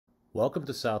Welcome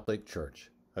to SouthLake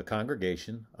Church, a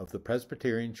congregation of the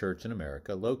Presbyterian Church in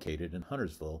America located in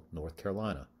Huntersville, North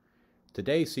Carolina.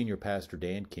 Today, Senior Pastor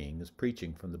Dan King is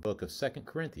preaching from the book of 2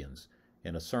 Corinthians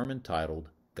in a sermon titled,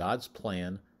 God's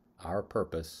Plan, Our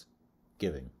Purpose,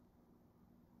 Giving.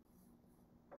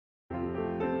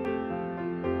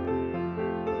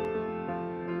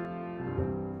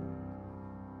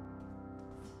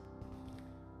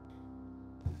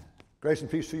 Grace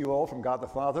and peace to you all from God the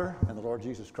Father and the Lord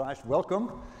Jesus Christ.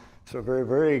 Welcome. So very,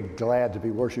 very glad to be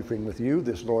worshiping with you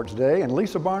this Lord's Day. And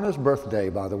Lisa Barna's birthday,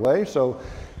 by the way. So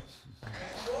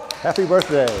happy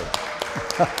birthday.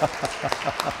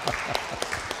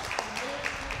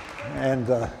 And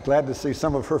glad to see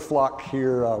some of her flock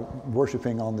here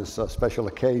worshiping on this special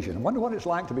occasion. I wonder what it's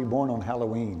like to be born on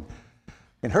Halloween.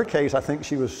 In her case, I think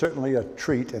she was certainly a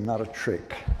treat and not a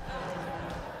trick.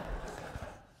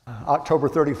 October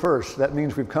 31st, that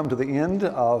means we've come to the end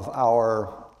of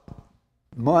our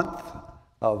month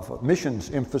of missions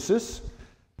emphasis.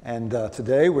 And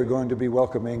today we're going to be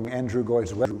welcoming Andrew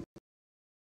Goizueta,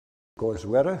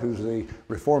 who's the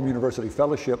Reformed University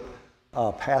Fellowship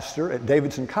pastor at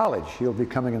Davidson College. He'll be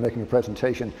coming and making a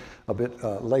presentation a bit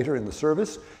later in the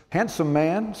service. Handsome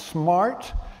man,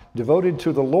 smart, devoted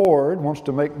to the Lord, wants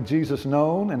to make Jesus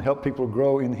known and help people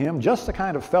grow in Him. Just the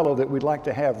kind of fellow that we'd like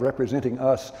to have representing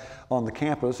us on the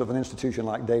campus of an institution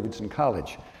like Davidson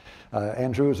College.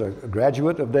 Andrew is a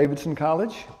graduate of Davidson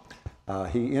College.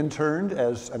 He interned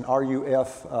as an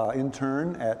RUF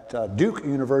intern at Duke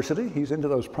University. He's into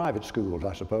those private schools,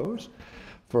 I suppose,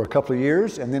 for a couple of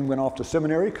years, and then went off to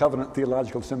seminary, Covenant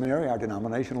Theological Seminary, our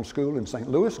denominational school in St.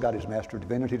 Louis, got his Master of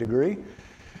Divinity degree,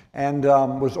 and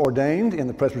was ordained in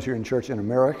the Presbyterian Church in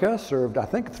America, served, I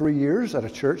think, 3 years at a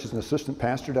church as an assistant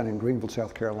pastor down in Greenville,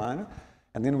 South Carolina,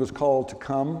 and then was called to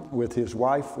come with his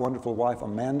wife, wonderful wife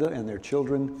Amanda, and their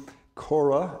children,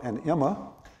 Cora and Emma,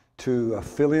 to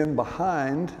fill in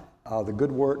behind the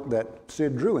good work that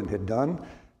Sid Druin had done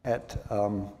at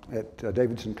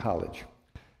Davidson College.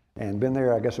 And been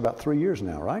there, I guess, about 3 years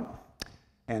now, right?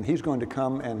 And he's going to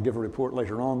come and give a report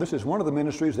later on. This is one of the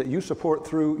ministries that you support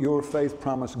through your faith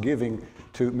promise giving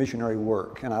to missionary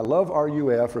work. And I love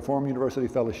RUF, Reformed University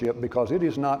Fellowship, because it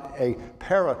is not a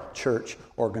para-church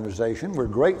organization. We're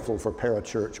grateful for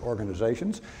para-church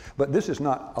organizations, but this is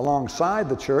not alongside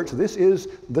the church. This is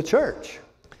the church.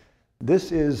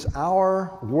 This is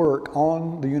our work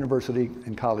on the university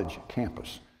and college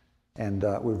campus. And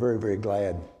we're very, very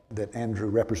glad that Andrew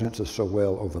represents us so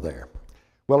well over there.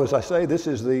 Well, as I say, this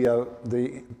is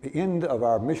the end of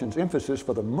our missions emphasis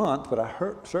for the month, but I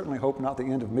certainly hope not the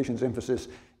end of missions emphasis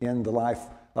in the life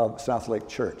of SouthLake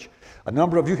Church. A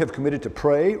number of you have committed to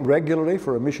pray regularly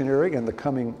for a missionary in the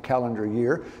coming calendar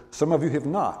year. Some of you have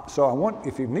not. So I want,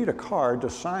 if you need a card to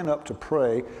sign up to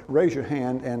pray, raise your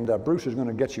hand, and Bruce is going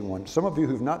to get you one. Some of you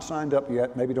who've not signed up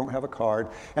yet maybe don't have a card.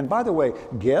 And by the way,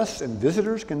 guests and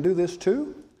visitors can do this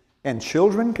too, and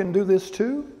children can do this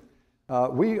too.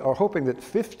 We are hoping that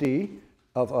 50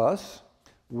 of us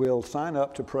will sign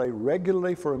up to pray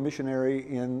regularly for a missionary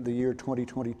in the year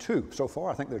 2022. So far,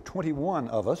 I think there are 21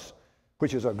 of us,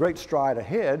 which is a great stride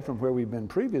ahead from where we've been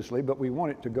previously, but we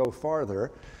want it to go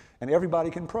farther, and everybody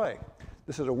can pray.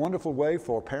 This is a wonderful way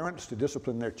for parents to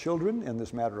discipline their children in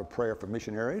this matter of prayer for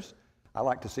missionaries. I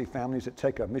like to see families that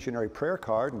take a missionary prayer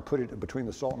card and put it between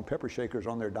the salt and pepper shakers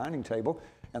on their dining table,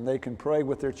 and they can pray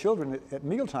with their children at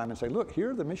mealtime and say, look,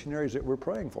 here are the missionaries that we're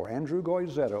praying for. Andrew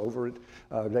Goizueta over at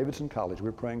Davidson College,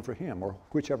 we're praying for him, or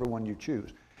whichever one you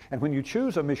choose. And when you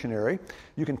choose a missionary,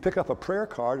 you can pick up a prayer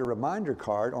card, a reminder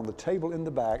card on the table in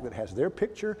the back that has their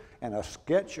picture and a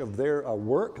sketch of their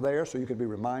work there, so you can be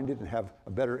reminded and have a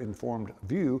better informed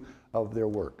view of their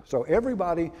work. So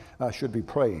everybody should be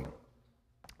praying.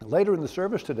 Later in the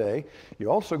service today, you're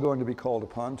also going to be called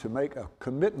upon to make a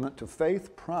commitment to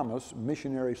faith promise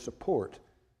missionary support.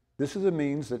 This is a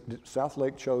means that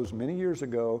SouthLake chose many years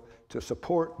ago to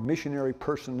support missionary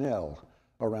personnel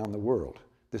around the world.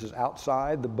 This is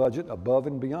outside the budget, above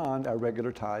and beyond our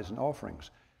regular tithes and offerings.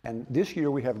 And this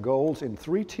year we have goals in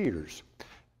 3 tiers.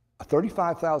 A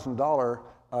 $35,000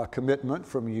 commitment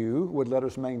from you would let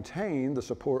us maintain the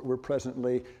support we're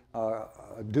presently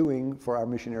doing for our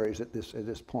missionaries at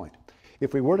this point.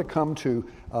 If we were to come to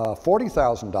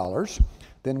 $40,000,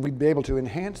 then we'd be able to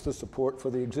enhance the support for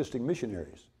the existing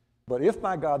missionaries. But if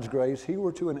by God's grace He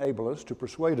were to enable us, to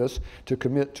persuade us to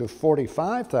commit to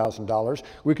 $45,000,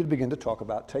 we could begin to talk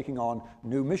about taking on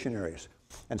new missionaries.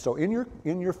 And so in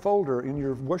your folder, in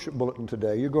your worship bulletin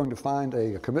today, you're going to find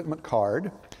a commitment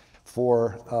card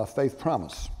for faith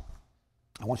promise.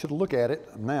 I want you to look at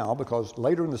it now, because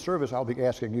later in the service I'll be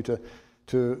asking you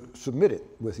to submit it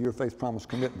with your faith promise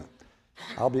commitment.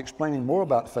 I'll be explaining more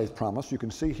about Faith Promise. You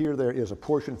can see here there is a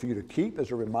portion for you to keep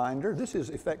as a reminder. This is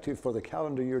effective for the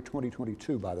calendar year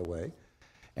 2022, by the way.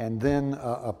 And then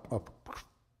a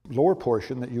lower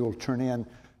portion that you'll turn in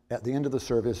at the end of the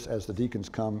service as the deacons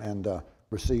come and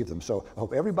receive them. So I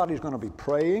hope everybody's going to be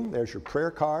praying. There's your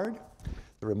prayer card.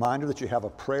 The reminder that you have a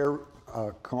prayer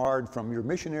card from your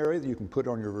missionary that you can put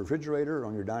on your refrigerator,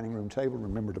 on your dining room table.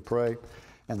 Remember to pray.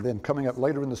 And then coming up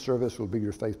later in the service will be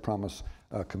your Faith Promise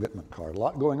commitment card. A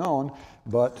lot going on,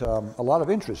 but a lot of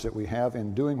interest that we have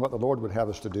in doing what the Lord would have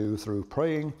us to do through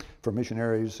praying for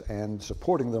missionaries and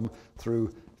supporting them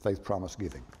through Faith Promise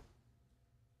giving.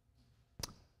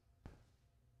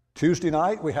 Tuesday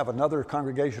night, we have another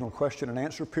congregational question and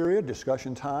answer period,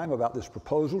 discussion time about this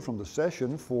proposal from the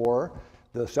session for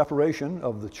the separation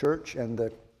of the church and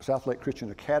the SouthLake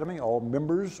Christian Academy. All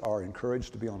members are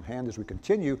encouraged to be on hand as we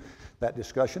continue that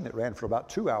discussion that ran for about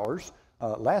 2 hours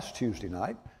last Tuesday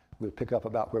night. We'll pick up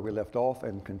about where we left off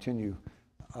and continue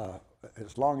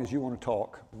as long as you want to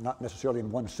talk, not necessarily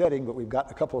in one setting, but we've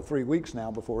got a couple of 3 weeks now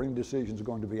before any decisions are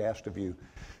going to be asked of you.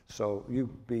 So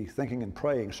you be thinking and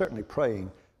praying, certainly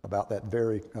praying about that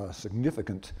very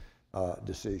significant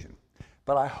decision.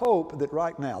 But I hope that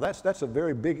right now, that's a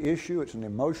very big issue. It's an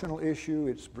emotional issue.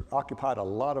 It's occupied a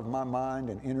lot of my mind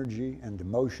and energy and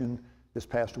emotion this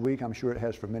past week. I'm sure it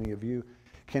has for many of you.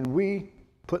 Can we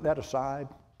put that aside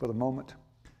for the moment?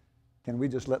 Can we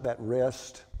just let that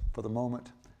rest for the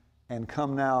moment and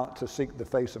come now to seek the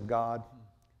face of God,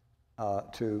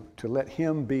 to let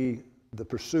Him be the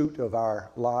pursuit of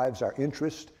our lives, our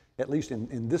interest, at least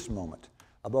in this moment,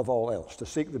 above all else, to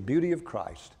seek the beauty of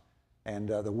Christ and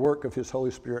the work of His Holy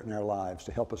Spirit in our lives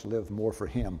to help us live more for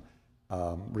Him,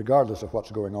 regardless of what's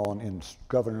going on in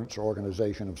governance or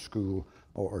organization of school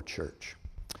or church.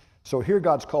 So hear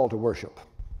God's call to worship.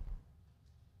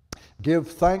 Give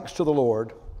thanks to the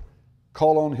Lord,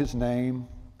 call on His name,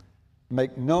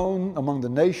 make known among the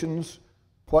nations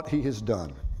what He has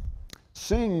done.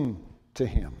 Sing to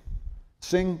Him,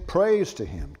 sing praise to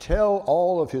Him, tell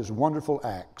all of His wonderful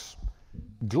acts.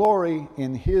 Glory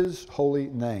in His holy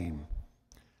name.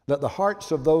 Let the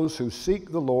hearts of those who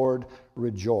seek the Lord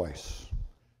rejoice.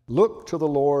 Look to the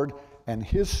Lord and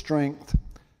His strength.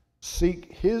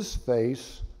 Seek His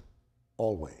face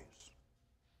always.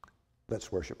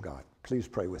 Let's worship God. Please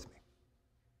pray with me.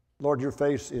 Lord, your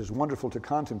face is wonderful to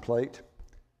contemplate.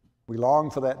 We long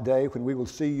for that day when we will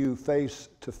see you face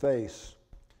to face.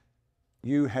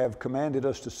 You have commanded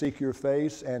us to seek your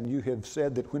face, and you have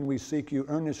said that when we seek you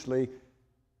earnestly,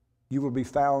 you will be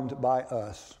found by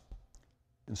us.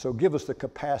 And so give us the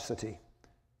capacity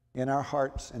in our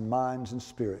hearts and minds and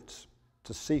spirits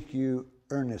to seek you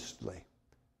earnestly.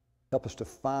 Help us to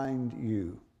find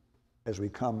you as we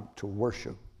come to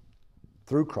worship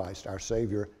through Christ our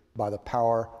Savior by the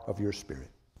power of your Spirit.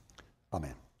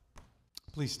 Amen.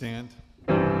 Please stand.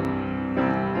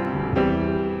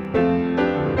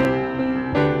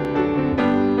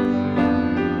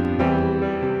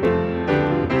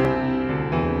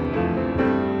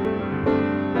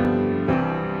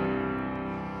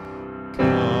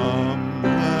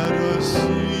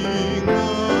 Wondrous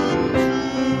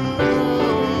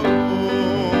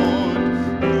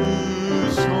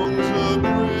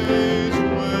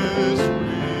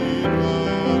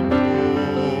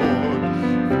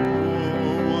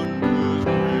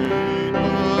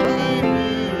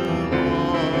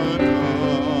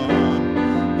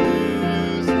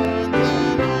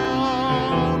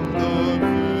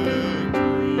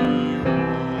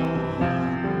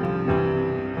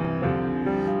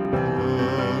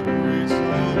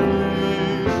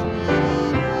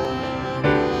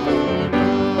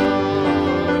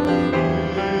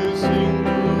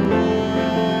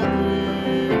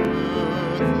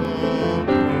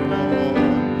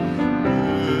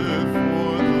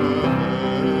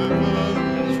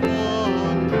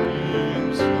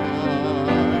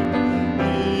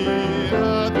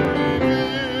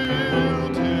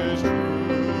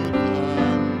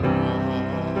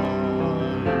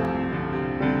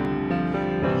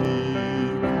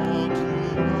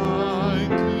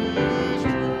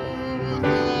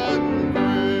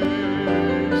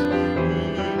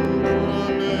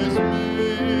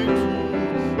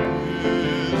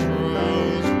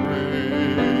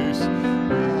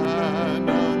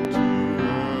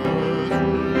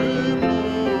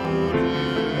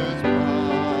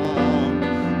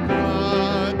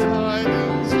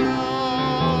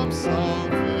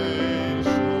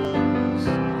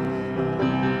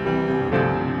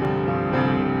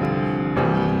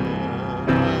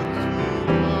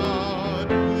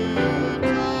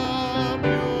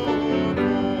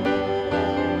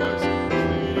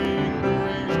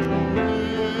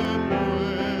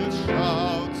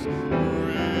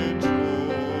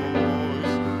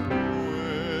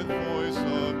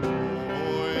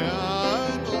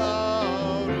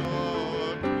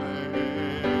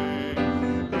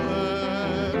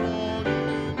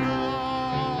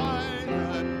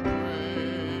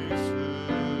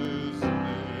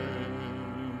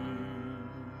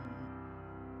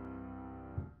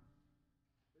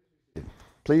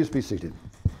Please be seated.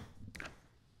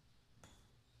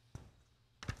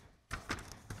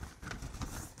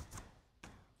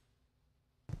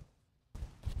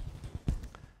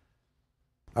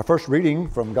 Our first reading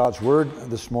from God's Word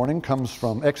this morning comes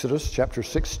from Exodus chapter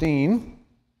 16.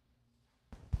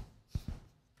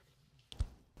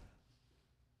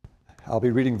 I'll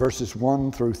be reading verses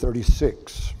 1 through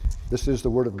 36. This is the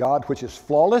Word of God, which is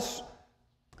flawless,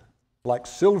 like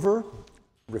silver,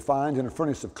 refined in a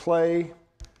furnace of clay,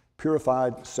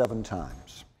 purified 7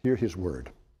 times. Hear His Word.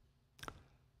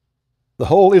 The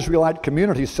whole Israelite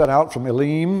community set out from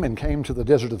Elim and came to the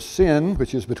desert of Sin,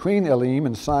 which is between Elim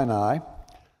and Sinai,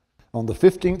 on the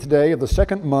 15th day of the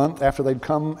 2nd month after they'd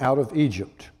come out of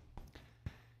Egypt.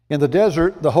 In the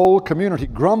desert, the whole community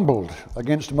grumbled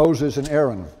against Moses and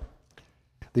Aaron.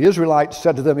 The Israelites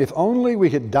said to them, "If only we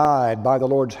had died by the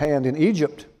Lord's hand in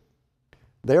Egypt.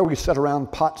 There we sat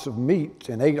around pots of meat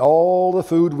and ate all the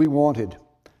food we wanted.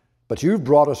 But you've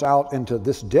brought us out into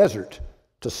this desert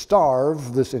to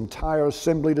starve this entire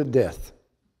assembly to death."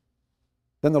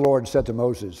 Then the Lord said to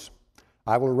Moses,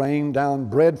 "I will rain down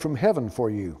bread from heaven for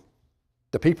you.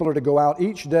 The people are to go out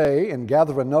each day and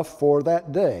gather enough for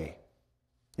that day.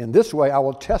 In this way I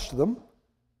will test them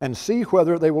and see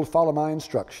whether they will follow my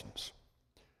instructions.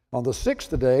 On the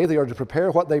 6th day they are to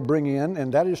prepare what they bring in,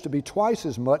 and that is to be twice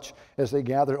as much as they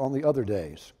gather on the other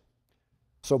days."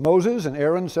 So Moses and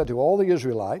Aaron said to all the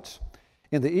Israelites,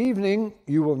 "In the evening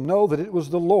you will know that it was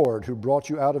the Lord who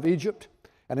brought you out of Egypt,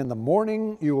 and in the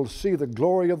morning you will see the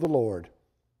glory of the Lord,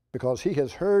 because He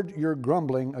has heard your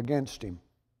grumbling against Him.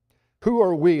 Who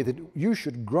are we that you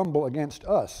should grumble against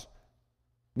us?"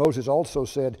 Moses also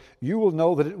said, "You will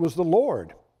know that it was the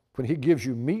Lord when He gives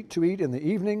you meat to eat in the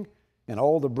evening and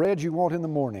all the bread you want in the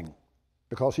morning,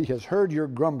 because He has heard your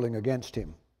grumbling against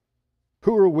Him.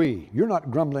 Who are we? You're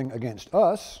not grumbling against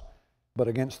us, but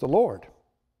against the Lord."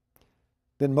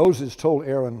 Then Moses told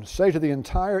Aaron, "Say to the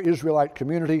entire Israelite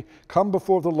community, 'Come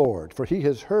before the Lord, for He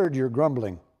has heard your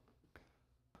grumbling.'"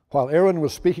 While Aaron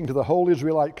was speaking to the whole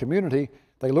Israelite community,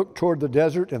 they looked toward the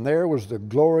desert, and there was the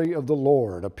glory of the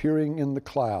Lord appearing in the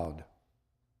cloud.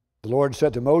 The Lord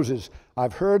said to Moses,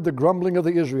 "I've heard the grumbling of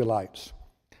the Israelites.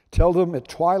 Tell them at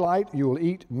twilight you will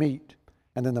eat meat,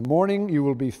 and in the morning you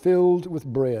will be filled with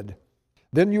bread.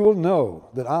 Then you will know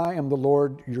that I am the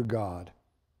Lord your God."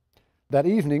 That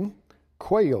evening,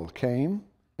 quail came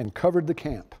and covered the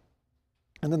camp.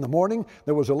 And in the morning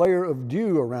there was a layer of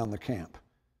dew around the camp.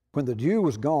 When the dew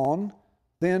was gone,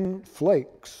 thin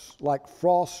flakes like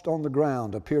frost on the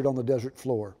ground appeared on the desert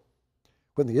floor.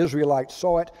 When the Israelites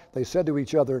saw it, they said to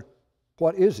each other,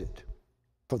 "What is it?"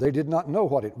 For they did not know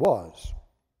what it was.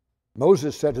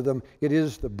 Moses said to them, "It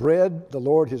is the bread the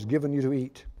Lord has given you to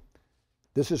eat.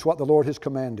 This is what the Lord has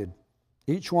commanded.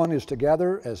 Each one is to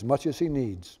gather as much as he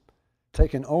needs.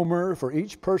 Take an omer for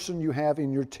each person you have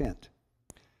in your tent."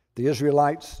 The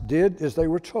Israelites did as they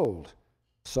were told.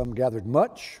 Some gathered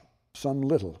much, some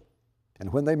little.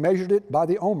 And when they measured it by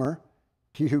the omer,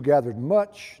 he who gathered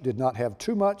much did not have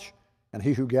too much, and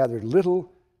he who gathered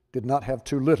little did not have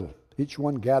too little. Each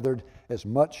one gathered as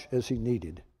much as he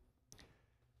needed.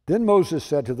 Then Moses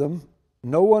said to them,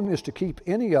 "No one is to keep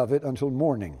any of it until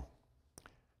morning."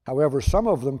 However, some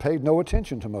of them paid no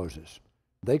attention to Moses.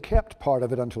 They kept part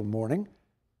of it until morning,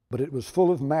 but it was full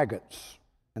of maggots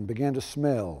and began to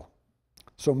smell.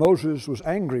 So Moses was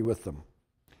angry with them.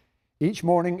 Each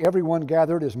morning everyone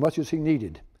gathered as much as he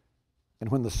needed,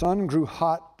 and when the sun grew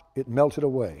hot, it melted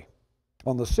away.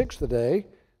 On the 6th day,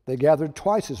 they gathered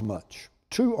twice as much,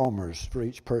 2 omers for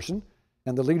each person,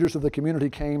 and the leaders of the community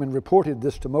came and reported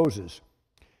this to Moses.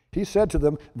 He said to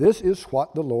them, "This is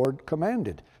what the Lord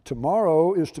commanded.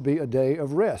 Tomorrow is to be a day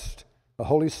of rest, a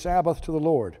holy Sabbath to the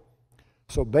Lord.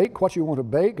 So bake what you want to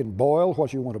bake and boil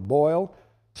what you want to boil.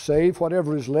 Save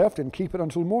whatever is left and keep it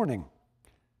until morning."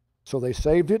 So they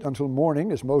saved it until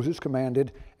morning, as Moses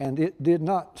commanded, and it did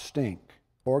not stink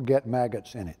or get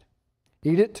maggots in it.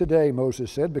 "Eat it today,"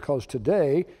 Moses said, "because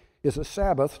today is a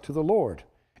Sabbath to the Lord.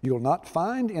 You will not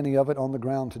find any of it on the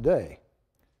ground today.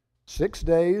 6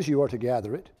 days you are to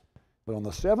gather it, but on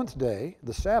the 7th day,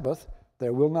 the Sabbath,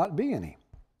 there will not be any."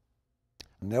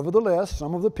 Nevertheless,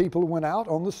 some of the people went out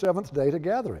on the 7th day to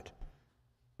gather it,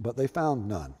 but they found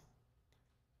none.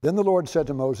 Then the Lord said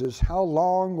to Moses, "How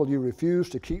long will you refuse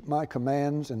to keep my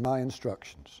commands and my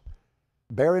instructions?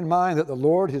 Bear in mind that the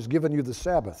Lord has given you the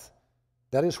Sabbath.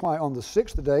 That is why on the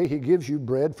 6th day he gives you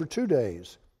bread for 2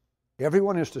 days.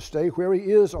 Everyone is to stay where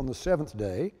he is on the 7th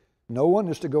day. No one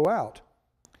is to go out."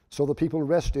 So the people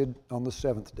rested on the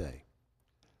 7th day.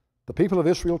 The people of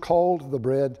Israel called the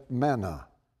bread manna.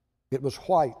 It was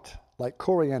white, like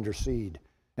coriander seed,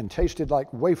 and tasted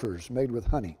like wafers made with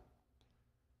honey.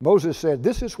 Moses said,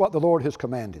 "This is what the Lord has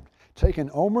commanded. Take an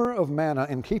omer of manna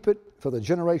and keep it for the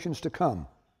generations to come,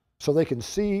 so they can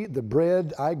see the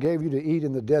bread I gave you to eat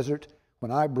in the desert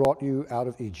when I brought you out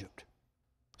of Egypt."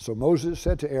 So Moses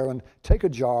said to Aaron, "Take a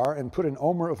jar and put an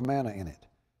omer of manna in it.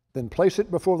 Then place it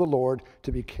before the Lord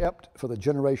to be kept for the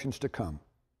generations to come."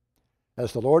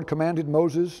 As the Lord commanded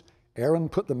Moses, Aaron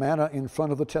put the manna in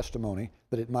front of the testimony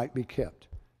that it might be kept.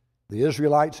 The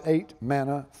Israelites ate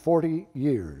manna 40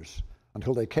 years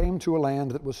until they came to a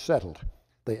land that was settled.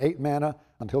 They ate manna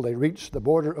until they reached the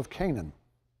border of Canaan.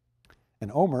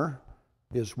 An omer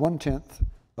is 1/10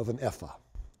 of an ephah.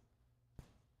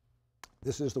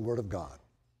 This is the word of God.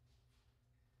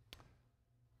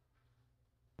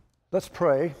 Let's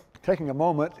pray, taking a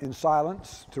moment in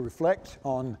silence to reflect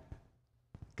on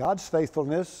God's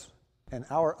faithfulness and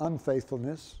our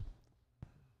unfaithfulness,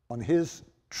 on His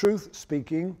truth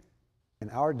speaking and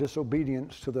our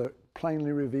disobedience to the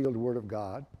plainly revealed Word of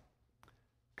God.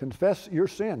 Confess your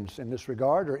sins in this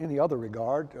regard or any other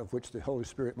regard of which the Holy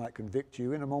Spirit might convict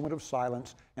you in a moment of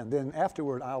silence, and then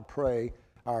afterward I'll pray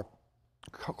our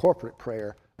corporate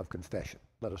prayer of confession.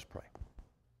 Let us pray.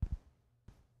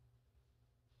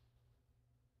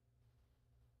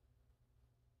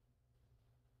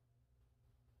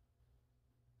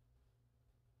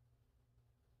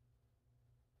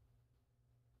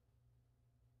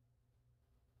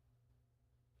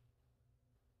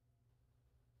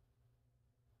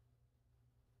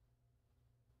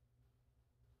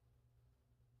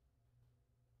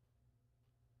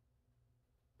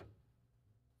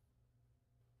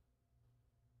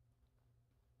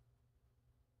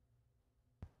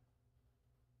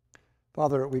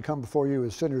 Father, we come before you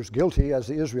as sinners guilty, as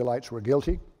the Israelites were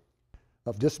guilty,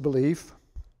 of disbelief,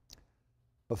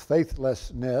 of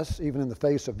faithlessness, even in the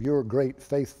face of your great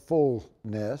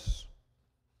faithfulness.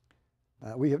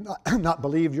 We have not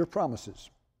believed your promises.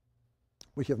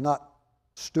 We have not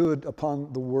stood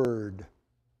upon the word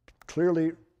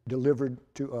clearly delivered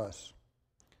to us.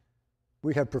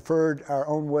 We have preferred our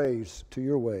own ways to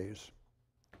your ways.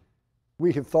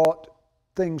 We have thought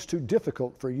things too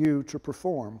difficult for you to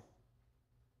perform.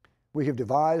 We have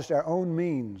devised our own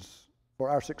means for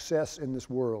our success in this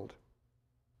world,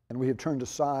 and we have turned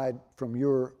aside from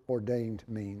your ordained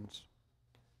means.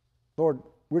 Lord,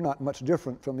 we're not much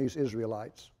different from these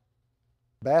Israelites,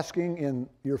 basking in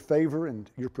your favor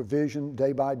and your provision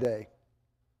day by day,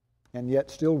 and yet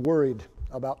still worried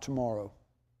about tomorrow,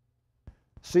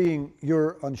 seeing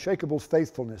your unshakable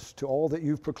faithfulness to all that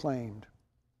you've proclaimed,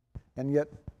 and yet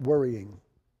worrying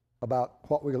about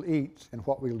what we'll eat and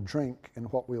what we'll drink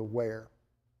and what we'll wear.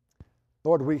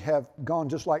 Lord, we have gone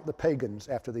just like the pagans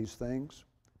after these things.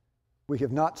 We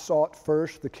have not sought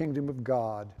first the kingdom of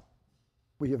God.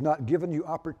 We have not given you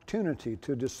opportunity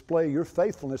to display your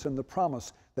faithfulness in the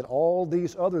promise that all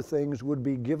these other things would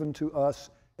be given to us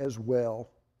as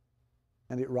well.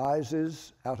 And it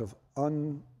rises out of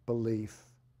unbelief.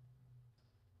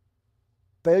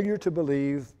 Failure to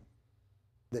believe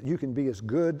that you can be as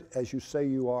good as you say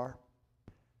you are.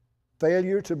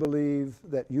 Failure to believe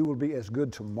that you will be as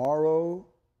good tomorrow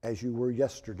as you were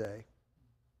yesterday.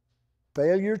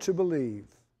 Failure to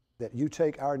believe that you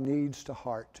take our needs to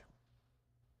heart,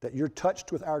 that you're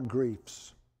touched with our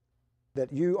griefs,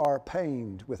 that you are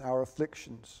pained with our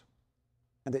afflictions,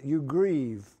 and that you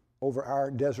grieve over our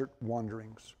desert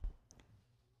wanderings.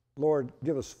 Lord,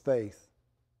 give us faith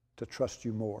to trust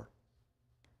you more.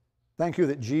 Thank you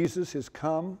that Jesus has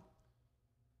come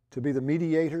to be the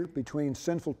mediator between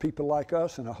sinful people like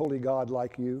us and a holy God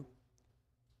like you.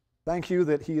 Thank you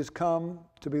that he has come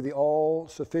to be the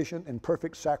all-sufficient and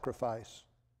perfect sacrifice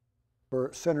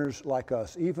for sinners like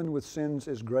us, even with sins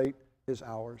as great as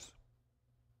ours.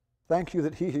 Thank you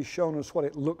that he has shown us what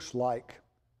it looks like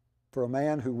for a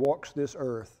man who walks this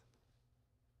earth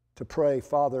to pray,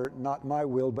 "Father, not my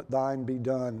will, but thine be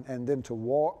done," and then to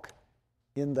walk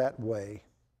in that way.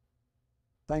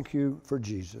 Thank you for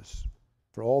Jesus,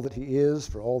 for all that he is,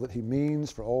 for all that he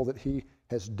means, for all that he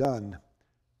has done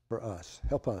for us.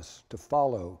 Help us to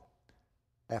follow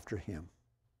after him.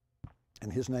 In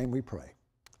his name we pray.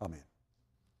 Amen.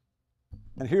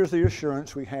 And here's the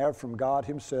assurance we have from God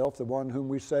himself, the one whom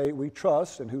we say we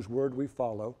trust and whose word we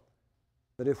follow,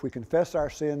 that if we confess our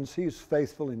sins, he is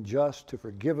faithful and just to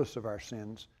forgive us of our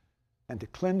sins and to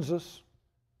cleanse us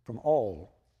from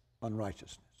all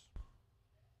unrighteousness.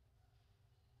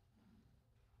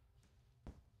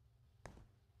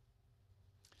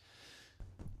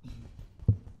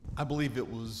 I believe it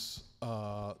was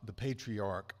the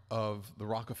patriarch of the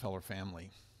Rockefeller family,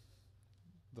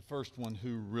 the first one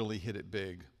who really hit it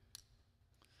big.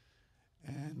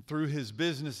 And through his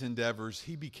business endeavors,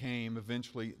 he became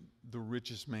eventually the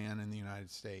richest man in the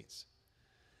United States.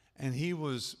 And he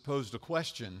was posed a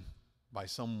question by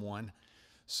someone.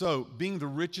 So, being the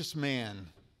richest man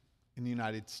in the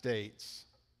United States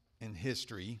in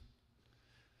history,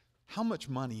 how much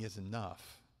money is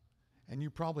enough? And you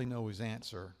probably know his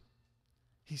answer.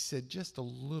 He said, just a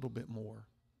little bit more.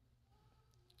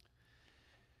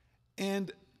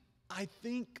 And I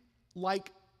think,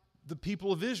 like the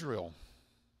people of Israel,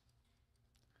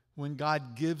 when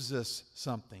God gives us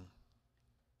something,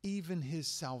 even his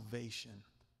salvation,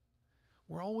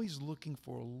 we're always looking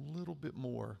for a little bit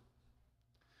more.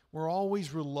 We're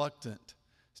always reluctant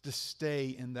to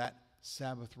stay in that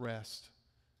Sabbath rest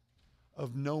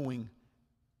of knowing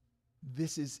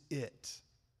this is it.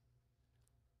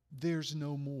 There's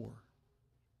no more.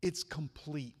 It's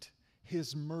complete.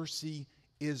 His mercy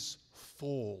is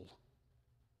full.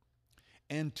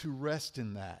 And to rest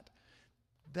in that.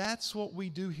 That's what we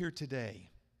do here today.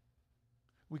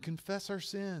 We confess our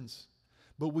sins,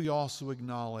 but we also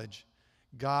acknowledge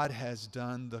God has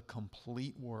done the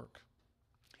complete work.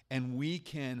 And we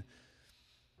can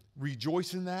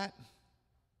rejoice in that.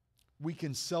 We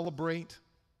can celebrate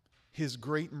his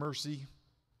great mercy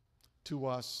to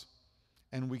us,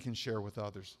 and we can share with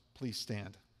others. Please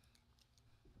stand.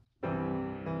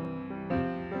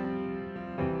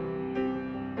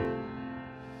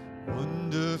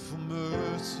 Wonderful,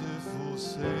 merciful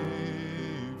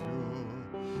Savior,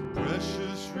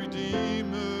 precious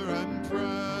Redeemer and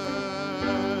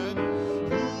friend,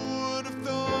 who would have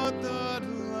thought that a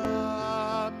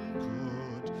lamb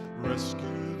could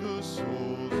rescue the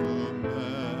souls of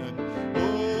men?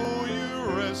 Oh,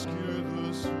 you rescue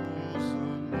the souls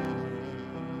of men.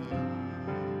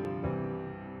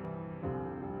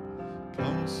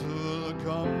 Counselor,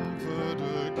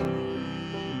 Comforter,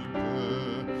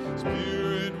 Keeper,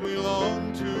 Spirit we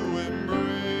long to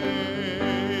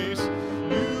embrace.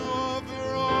 You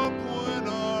offer up when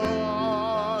our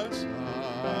hearts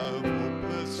have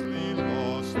hopelessly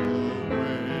lost the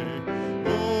way.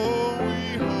 Oh,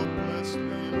 we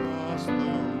hopelessly lost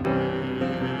the way.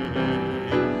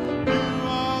 You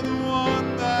are the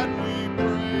one that we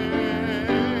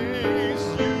praise.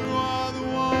 You are the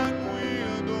one we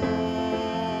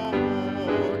adore.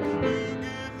 You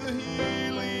give the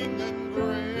healing and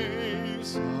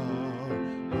grace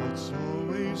our hearts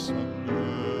always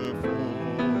hunger for.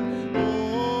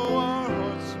 Oh, our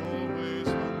hearts always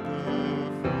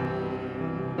hunger for.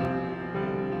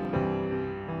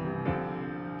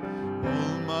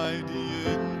 Almighty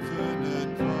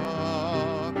infinite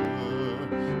Father,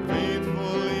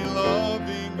 faithfully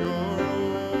loving your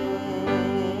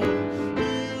own,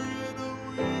 here in a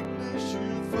weakness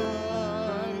you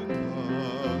find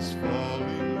us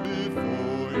falling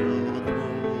before your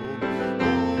throne.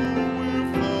 Oh, we're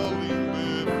falling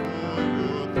before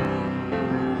your throne.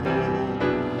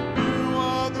 You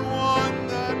are the one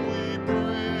that we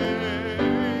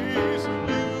praise.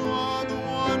 You are the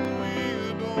one we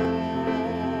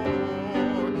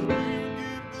adore. You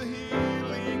give the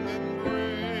healing and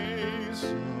grace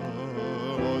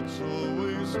our hearts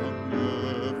always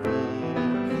hunger for.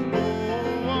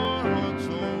 Oh, our hearts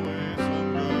always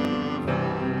hunger for.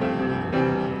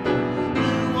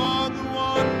 You are the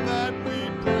one that we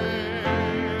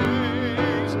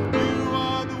praise. You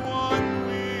are the one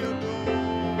we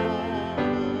adore.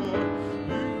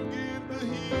 You give the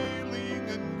healing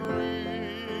and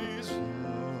grace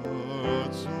our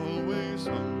hearts always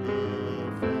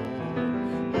hunger for.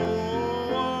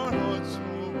 Oh, our hearts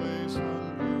always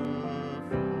hunger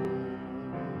for.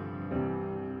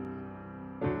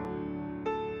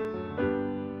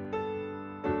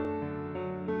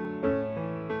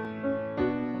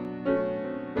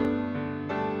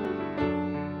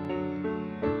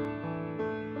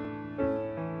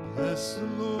 Bless the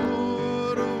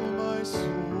Lord, oh my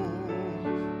soul,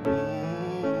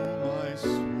 oh my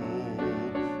soul,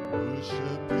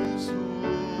 worship his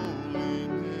holy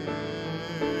name.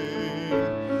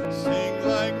 Sing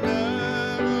like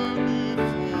never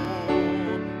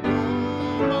before,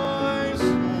 oh my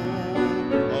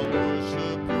soul, I'll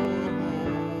worship your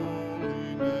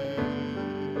holy name.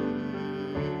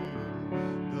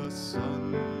 The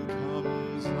sun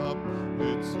comes up,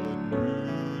 it's a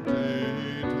new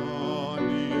day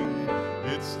dawning.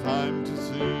 It's time to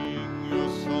sing your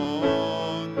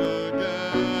song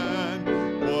again.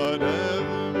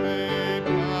 Whatever may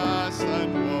pass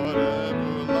and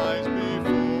whatever lies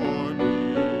before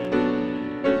me,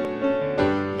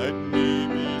 let me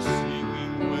be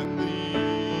singing when the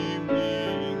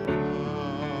evening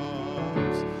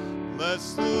comes.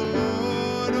 Bless the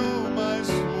Lord, oh my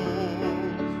soul,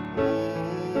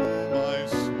 oh my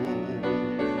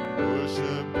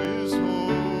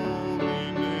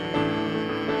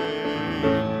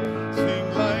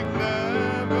Sing like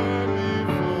never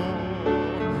before.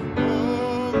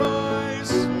 Oh, my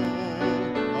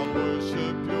soul, I'll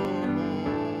worship your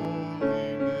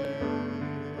holy name.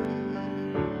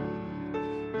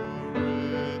 You're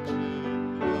rich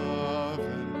in love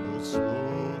and you're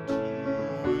slow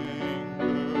to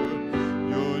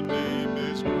anger. Your name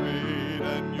is great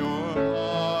and your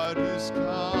heart is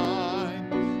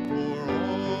kind. For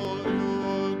all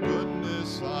your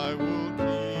goodness I will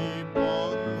keep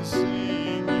on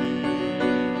singing.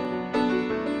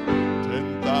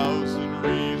 10,000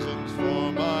 reasons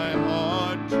for my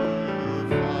heart to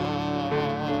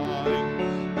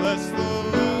find. Bless the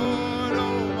Lord,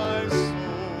 oh my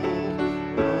soul,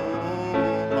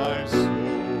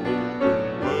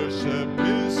 worship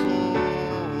his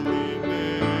holy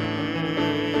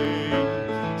name.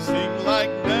 Sing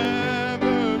like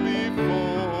never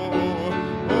before,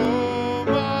 oh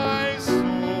my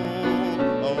soul,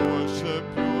 I'll worship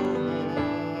your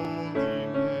holy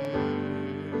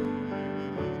name.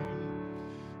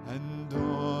 And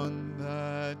on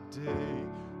that day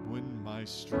when my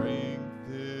strength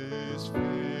is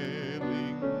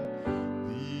failing,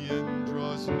 the end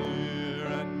draws near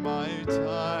and my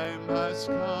time has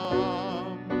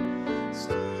come.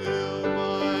 Still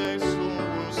my soul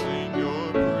will sing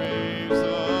your praise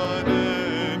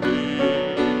unending.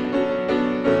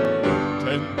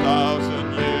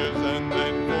 10,000 years and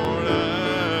then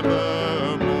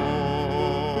forevermore.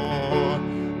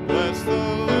 Bless the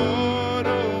Lord,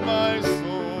 oh my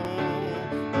soul,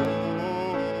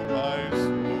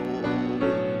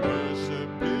 worship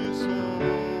his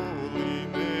holy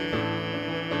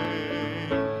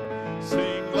name.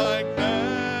 Sing like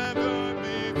never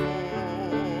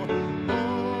before,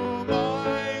 oh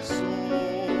my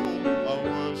soul, I'll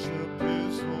worship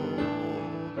his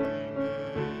holy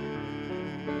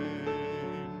name.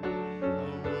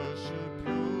 I'll worship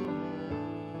your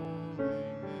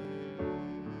holy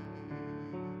name.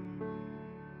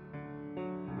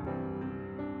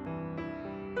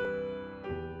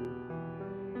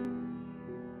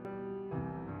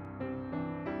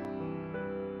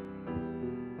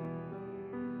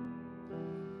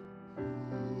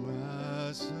 Who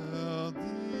has held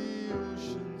the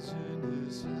oceans in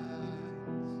his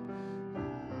hands?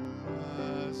 Who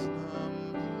has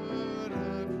numbered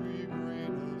every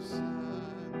grain of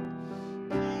sand?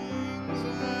 Kings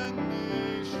and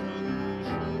nations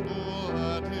tremble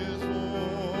at his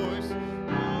voice.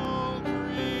 All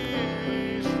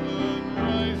creation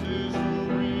rises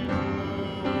to rejoice.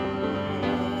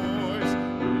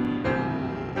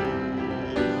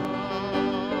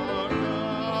 Our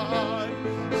God,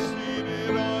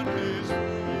 seated on his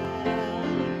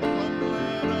throne, come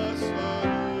let us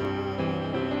adore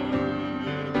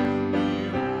him.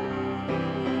 Behold,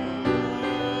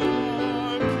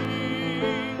 our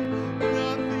King,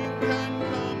 nothing can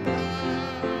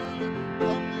compare.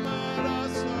 Come let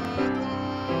us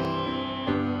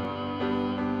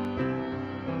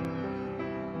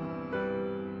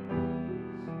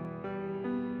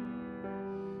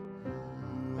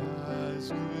Who has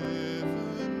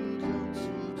given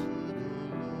counsel to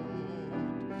the Lord?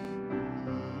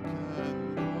 Who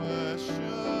can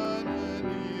question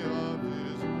any of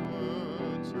his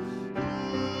words?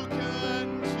 Who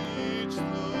can teach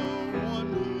the one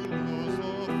who knows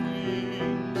all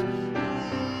things?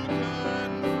 Who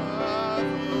can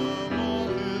fathom all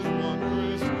his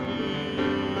wondrous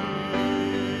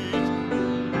deeds?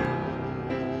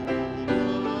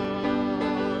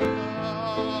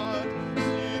 God,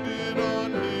 seated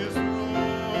on his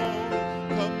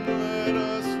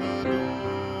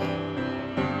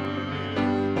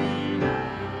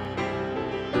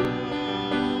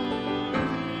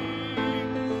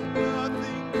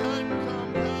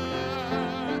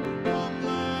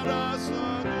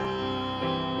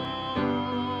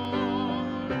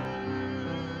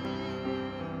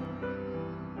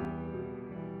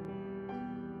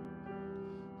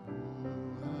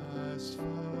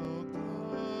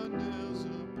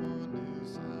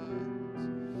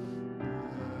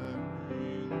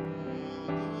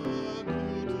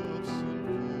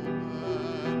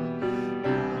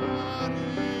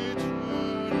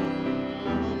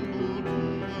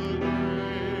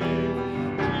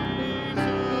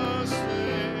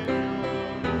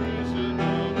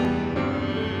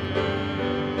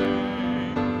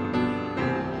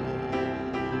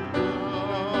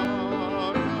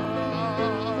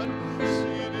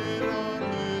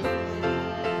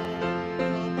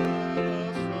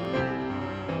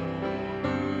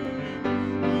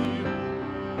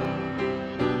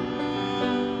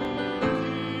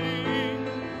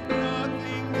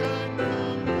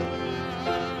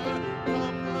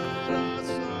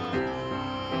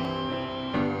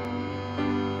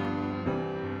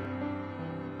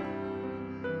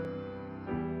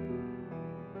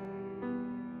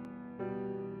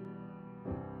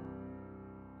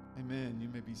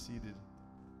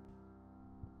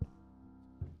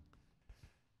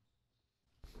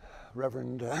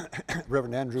Reverend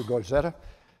Andrew Goizetta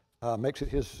makes it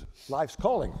his life's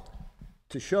calling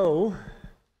to show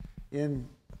in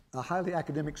a highly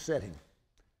academic setting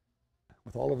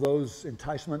with all of those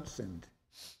enticements and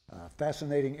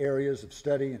fascinating areas of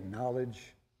study and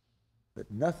knowledge, that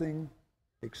nothing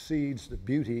exceeds the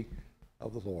beauty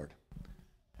of the Lord.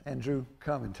 Andrew,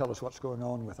 come and tell us what's going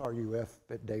on with RUF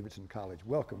at Davidson College.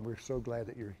 Welcome. We're so glad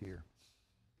that you're here.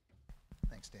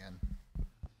 Thanks, Dan.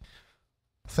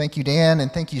 Thank you, Dan,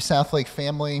 and thank you, SouthLake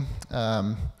family.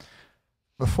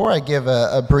 Before I give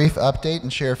a brief update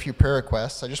and share a few prayer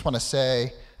requests, I just want to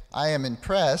say I am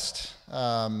impressed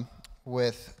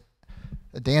with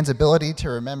Dan's ability to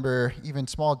remember even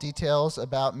small details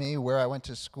about me, where I went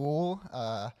to school,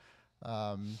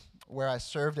 where I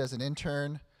served as an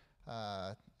intern,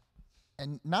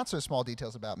 and not so small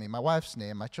details about me, my wife's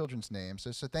name, my children's names.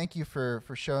 So thank you for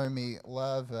showing me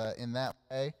love in that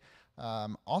way.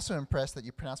 Also impressed that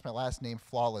you pronounced my last name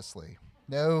flawlessly.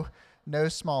 No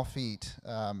small feat,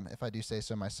 if I do say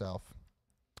so myself.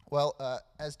 Well,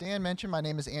 as Dan mentioned, my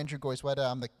name is Andrew Goizetta.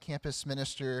 I'm the campus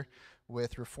minister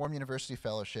with Reformed University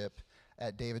Fellowship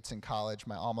at Davidson College,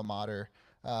 my alma mater.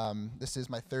 This is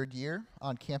my third year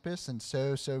on campus, and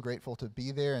so grateful to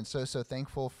be there, and so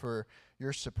thankful for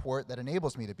your support that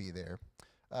enables me to be there.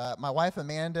 My wife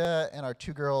Amanda and our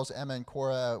two girls, Emma and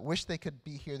Cora, wish they could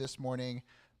be here this morning,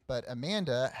 but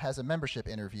Amanda has a membership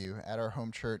interview at our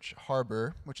home church,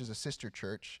 Harbor, which is a sister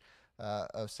church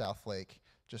of SouthLake,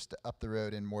 just up the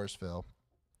road in Mooresville.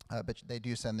 But they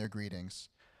do send their greetings.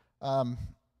 I'll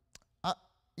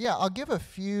give a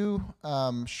few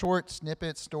short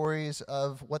snippet stories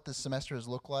of what this semester has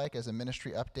looked like as a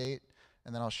ministry update,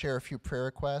 and then I'll share a few prayer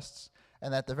requests.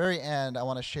 And at the very end, I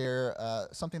want to share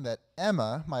something that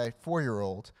Emma, my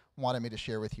 4-year-old, wanted me to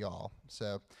share with y'all.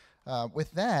 So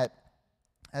with that,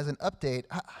 as an update,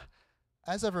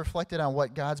 as I've reflected on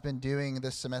what God's been doing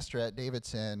this semester at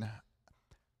Davidson,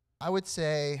 I would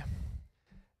say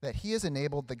that he has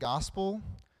enabled the gospel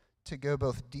to go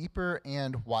both deeper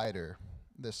and wider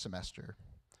this semester.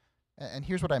 And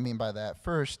here's what I mean by that.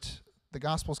 First, the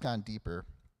gospel's gone deeper.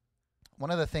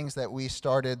 One of the things that we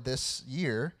started this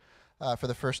year for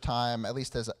the first time, at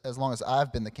least as long as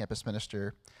I've been the campus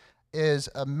minister, is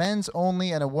a men's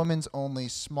only and a women's only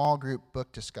small group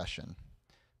book discussion.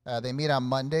 They meet on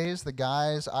Mondays. The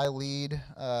guys I lead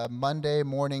Monday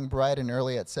morning bright and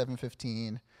early at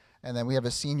 7:15, and then we have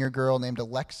a senior girl named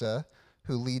Alexa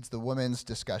who leads the women's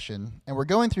discussion. And we're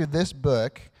going through this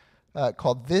book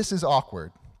called This is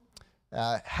Awkward,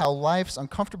 How Life's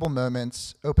Uncomfortable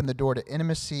Moments Open the Door to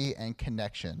Intimacy and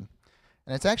Connection.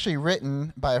 And it's actually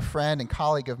written by a friend and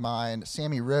colleague of mine,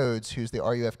 Sammy Rhodes, who's the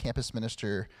RUF campus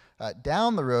minister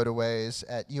down the road a ways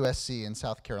at USC in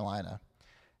South Carolina.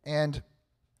 And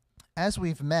as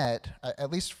we've met, at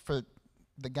least for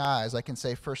the guys, I can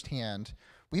say firsthand,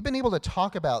 we've been able to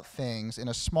talk about things in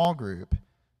a small group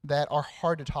that are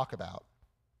hard to talk about.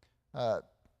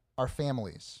 Our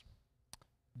families,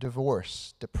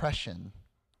 divorce, depression,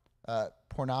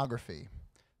 pornography,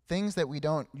 things that we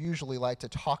don't usually like to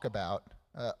talk about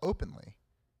openly.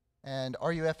 And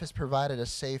RUF has provided a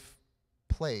safe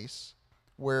place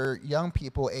where young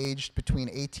people aged between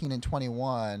 18 and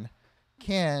 21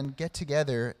 can get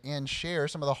together and share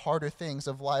some of the harder things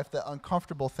of life, the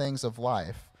uncomfortable things of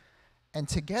life. And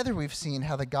together we've seen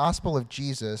how the gospel of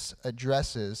Jesus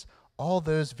addresses all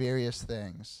those various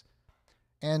things.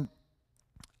 And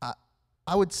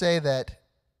I would say that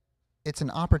it's an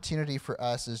opportunity for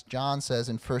us, as John says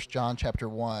in 1 John chapter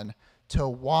 1, to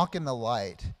walk in the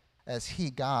light as he,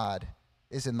 God,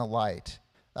 is in the light,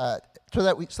 so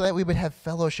that we would have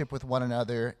fellowship with one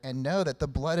another and know that the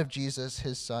blood of Jesus,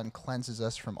 his son, cleanses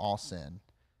us from all sin.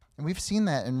 And we've seen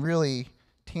that in really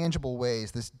tangible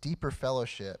ways, this deeper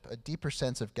fellowship, a deeper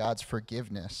sense of God's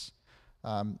forgiveness,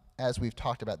 as we've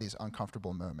talked about these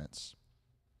uncomfortable moments.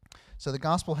 So the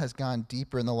gospel has gone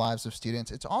deeper in the lives of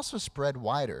students. It's also spread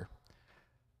wider.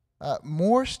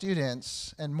 More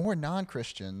students and more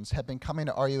non-Christians have been coming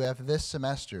to RUF this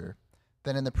semester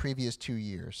than in the previous 2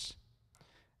 years.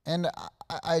 And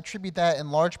I attribute that in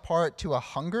large part to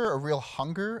a real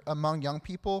hunger among young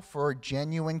people for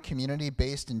genuine community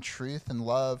based in truth and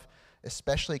love,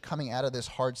 especially coming out of this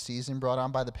hard season brought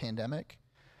on by the pandemic.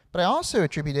 But I also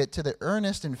attribute it to the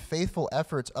earnest and faithful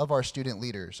efforts of our student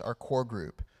leaders, our core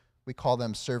group. We call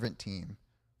them servant team.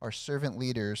 Our servant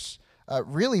leaders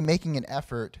really making an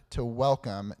effort to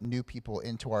welcome new people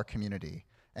into our community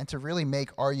and to really make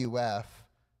RUF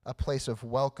a place of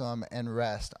welcome and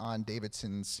rest on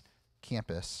Davidson's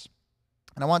campus.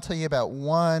 And I want to tell you about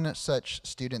one such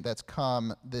student that's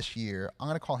come this year. I'm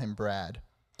going to call him Brad.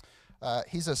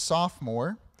 He's a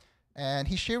sophomore And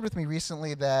he shared with me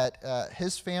recently that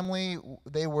his family,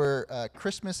 they were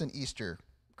Christmas and Easter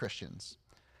Christians.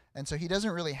 And so he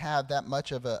doesn't really have that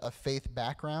much of a faith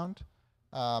background.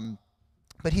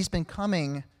 But he's been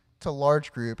coming to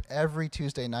large group every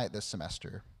Tuesday night this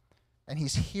semester. And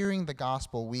he's hearing the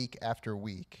gospel week after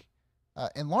week,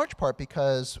 in large part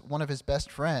because one of his best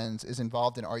friends is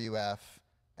involved in RUF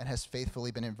and has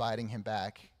faithfully been inviting him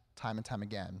back time and time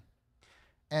again.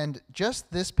 And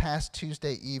just this past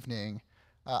Tuesday evening,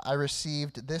 I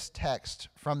received this text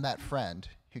from that friend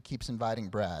who keeps inviting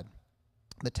Brad.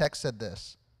 The text said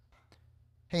this: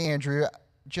 "Hey Andrew,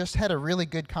 just had a really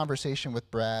good conversation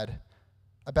with Brad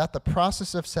about the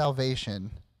process of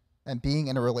salvation and being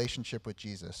in a relationship with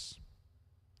Jesus.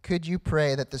 Could you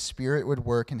pray that the Spirit would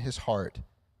work in his heart,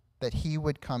 that he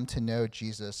would come to know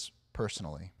Jesus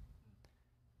personally?"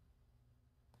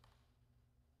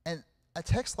 And a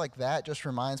text like that just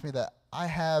reminds me that I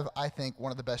have, I think,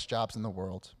 one of the best jobs in the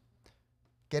world.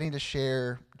 Getting to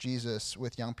share Jesus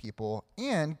with young people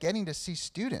and getting to see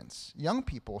students, young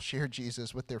people, share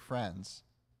Jesus with their friends.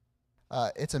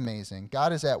 It's amazing.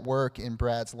 God is at work in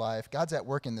Brad's life. God's at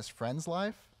work in this friend's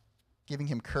life, giving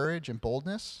him courage and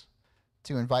boldness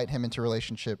to invite him into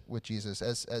relationship with Jesus.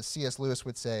 As C.S. Lewis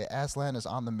would say, Aslan is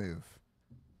on the move.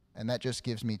 And that just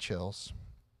gives me chills.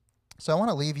 So I want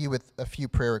to leave you with a few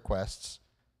prayer requests.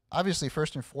 Obviously,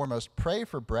 first and foremost, pray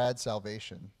for Brad's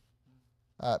salvation.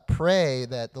 Pray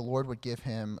that the Lord would give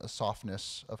him a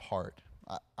softness of heart.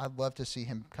 I'd love to see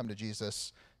him come to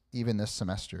Jesus even this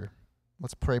semester.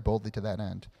 Let's pray boldly to that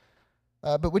end.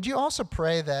 But would you also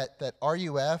pray that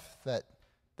RUF, that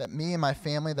me and my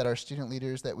family, that our student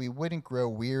leaders, that we wouldn't grow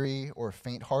weary or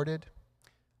faint-hearted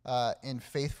in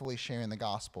faithfully sharing the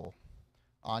gospel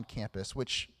on campus,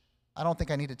 which I don't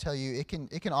think I need to tell you, it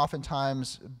can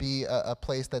oftentimes be a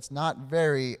place that's not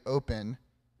very open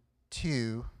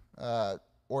to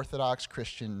Orthodox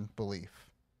Christian belief.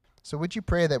 So would you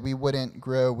pray that we wouldn't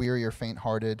grow weary or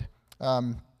faint-hearted?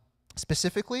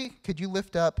 Specifically, could you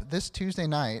lift up this Tuesday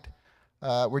night?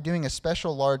 We're doing a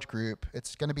special large group.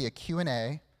 It's going to be a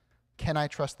Q&A. Can I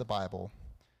trust the Bible?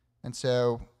 And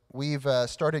so we've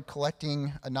started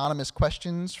collecting anonymous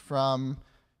questions from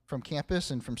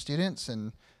campus and from students,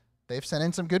 and they've sent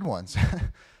in some good ones.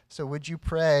 So would you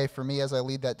pray for me as I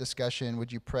lead that discussion?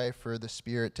 Would you pray for the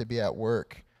Spirit to be at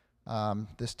work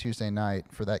this Tuesday night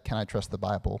for that Can I Trust the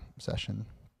Bible session?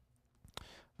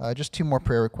 Just two more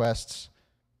prayer requests.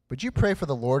 Would you pray for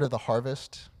the Lord of the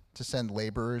harvest to send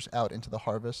laborers out into the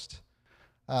harvest?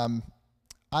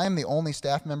 I am the only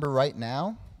staff member right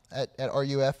now at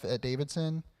RUF at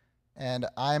Davidson, and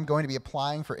I am going to be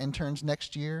applying for interns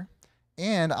next year,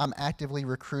 and I'm actively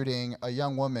recruiting a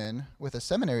young woman with a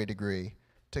seminary degree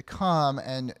to come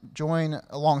and join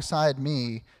alongside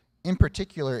me, in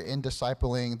particular in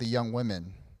discipling the young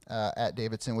women at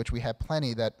Davidson, which we have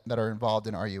plenty that are involved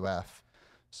in RUF.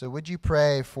 So would you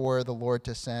pray for the Lord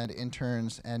to send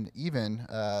interns and even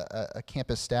a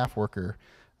campus staff worker,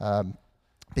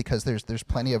 because there's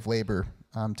plenty of labor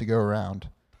to go around.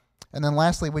 And then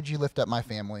lastly, would you lift up my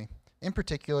family, in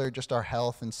particular just our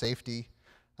health and safety.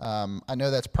 I know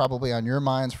that's probably on your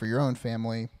minds for your own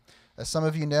family. As some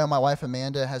of you know, my wife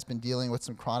Amanda has been dealing with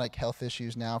some chronic health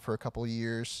issues now for a couple of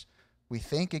years. We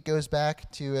think it goes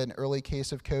back to an early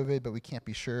case of COVID, but we can't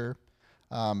be sure.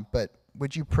 But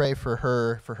would you pray for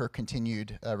her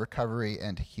continued recovery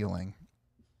and healing?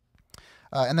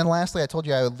 And then lastly, I told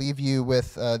you I would leave you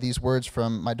with these words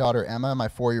from my daughter Emma, my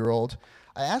 4-year-old.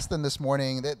 I asked them this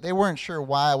morning that they weren't sure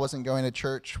why I wasn't going to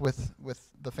church with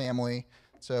the family.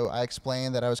 So I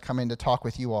explained that I was coming to talk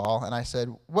with you all, and I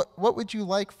said, what would you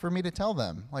like for me to tell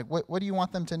them? Like, what do you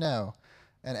want them to know?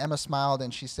 And Emma smiled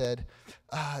and she said,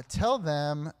 tell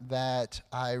them that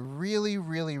I really,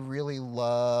 really, really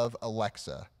love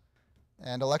Alexa.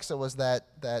 And Alexa was that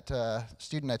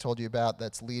student I told you about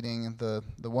that's leading the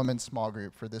women's small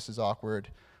group for This Is Awkward.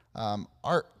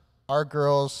 Our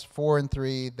girls, 4 and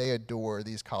 3, they adore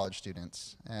these college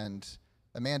students. And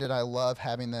Amanda and I love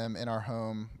having them in our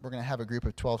home. We're going to have a group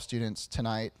of 12 students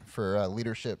tonight for a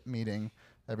leadership meeting.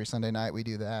 Every Sunday night we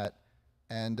do that.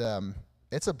 And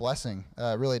it's a blessing,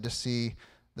 really, to see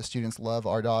the students love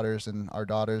our daughters and our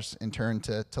daughters, in turn,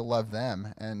 to love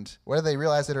them. And whether they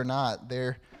realize it or not,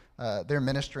 they're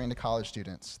ministering to college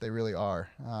students. They really are.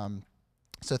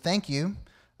 So thank you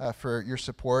for your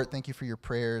support. Thank you for your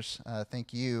prayers.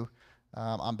 Thank you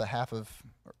on behalf of,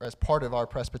 as part of our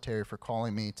presbytery, for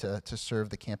calling me to serve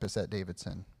the campus at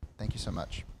Davidson. Thank you so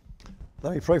much.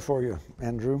 Let me pray for you,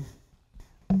 Andrew.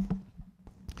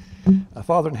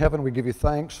 Father in heaven, we give you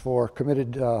thanks for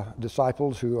committed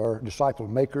disciples who are disciple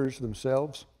makers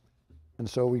themselves. And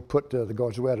so we put the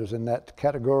Gozuetas in that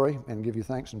category and give you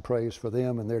thanks and praise for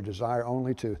them and their desire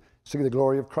only to see the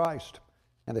glory of Christ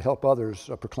and to help others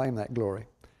proclaim that glory.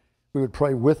 We would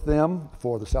pray with them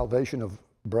for the salvation of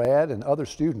Brad and other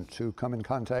students who come in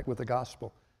contact with the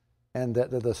gospel, and that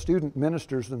the student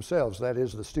ministers themselves, that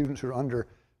is, the students who are under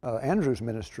Andrew's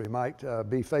ministry, might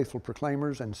be faithful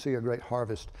proclaimers and see a great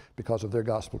harvest because of their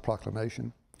gospel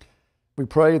proclamation. We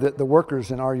pray that the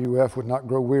workers in RUF would not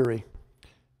grow weary.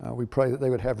 We pray that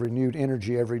they would have renewed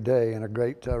energy every day and a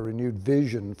great renewed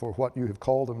vision for what you have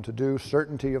called them to do,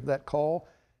 certainty of that call,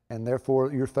 and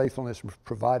therefore your faithfulness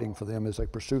providing for them as they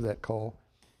pursue that call.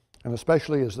 And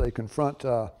especially as they confront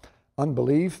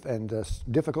unbelief and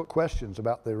difficult questions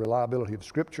about the reliability of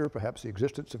Scripture, perhaps the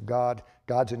existence of God,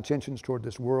 God's intentions toward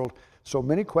this world. So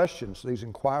many questions these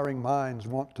inquiring minds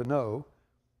want to know,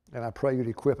 and I pray you'd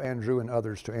equip Andrew and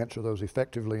others to answer those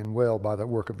effectively and well by the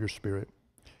work of your Spirit.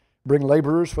 Bring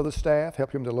laborers for the staff,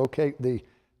 help him to locate the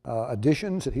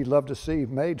additions that he'd love to see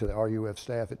made to the RUF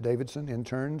staff at Davidson,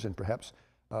 interns and perhaps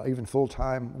even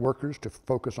full-time workers to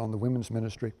focus on the women's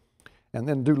ministry. And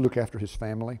then do look after his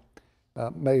family.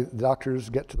 May the doctors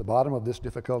get to the bottom of this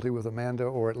difficulty with Amanda,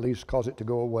 or at least cause it to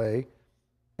go away,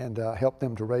 and help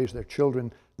them to raise their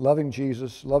children loving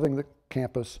Jesus, loving the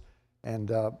campus,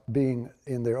 and being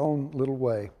in their own little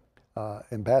way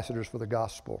ambassadors for the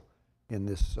gospel in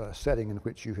this setting in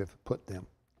which you have put them.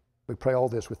 We pray all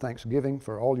this with thanksgiving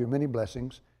for all your many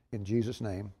blessings. In Jesus'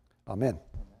 name, amen.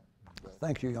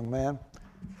 Thank you, young man.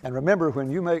 And remember, when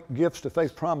you make gifts to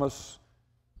Faith Promise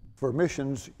for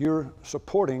missions, you're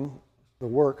supporting the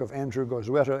work of Andrew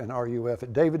Gozueta and RUF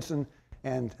at Davidson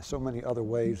and so many other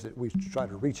ways that we try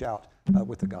to reach out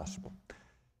with the gospel.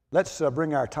 Let's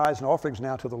bring our tithes and offerings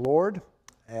now to the Lord,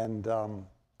 and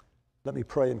let me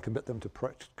pray and commit them to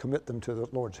the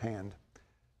Lord's hand.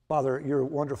 Father, you're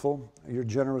wonderful. Your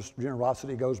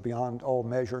generosity goes beyond all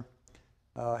measure.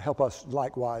 Help us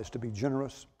likewise to be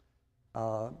generous,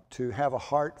 to have a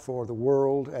heart for the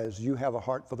world as you have a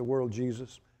heart for the world,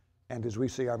 Jesus, and as we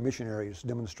see our missionaries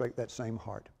demonstrate that same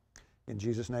heart. In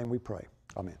Jesus' name we pray.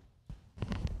 Amen.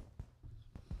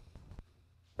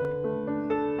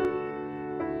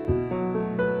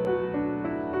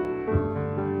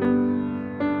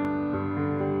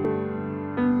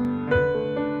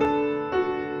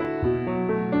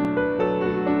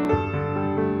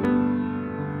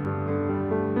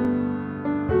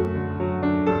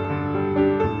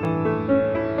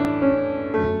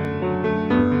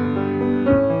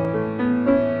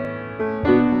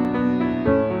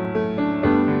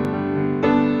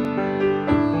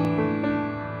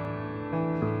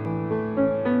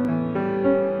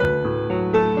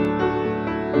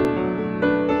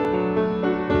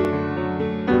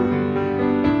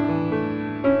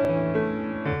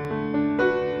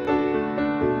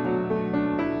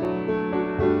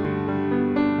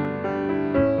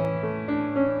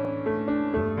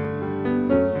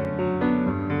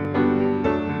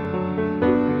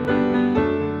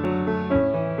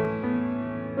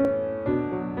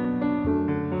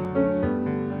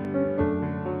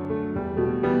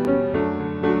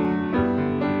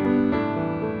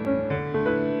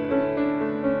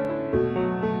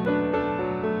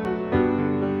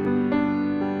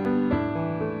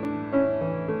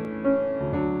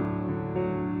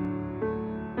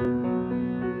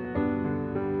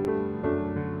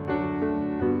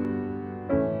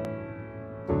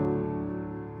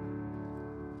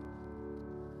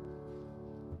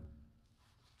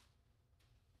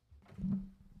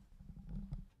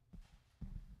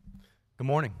 Good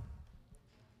morning.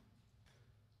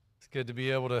 It's good to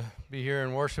be able to be here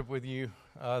and worship with you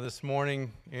this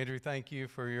morning. Andrew, thank you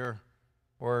for your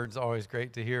words. Always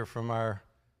great to hear from our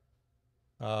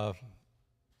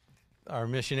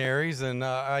missionaries, and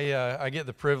I get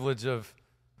the privilege of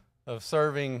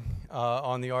serving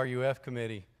on the RUF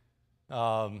committee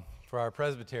for our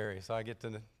presbytery. So I get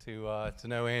to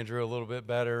know Andrew a little bit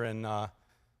better, and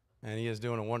he is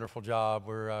doing a wonderful job.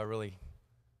 We're really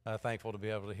thankful to be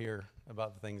able to hear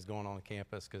about the things going on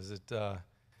campus, because it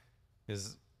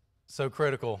is so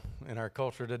critical in our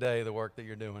culture today, the work that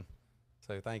you're doing.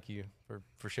 So thank you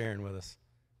for sharing with us.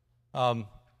 And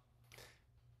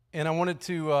I wanted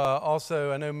to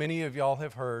also, I know many of y'all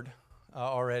have heard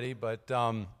already, but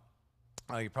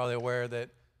you're probably aware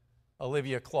that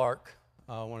Olivia Clark,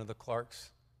 one of the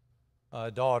Clark's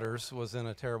daughters, was in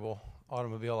a terrible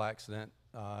automobile accident.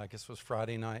 I guess it was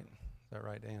Friday night. Is that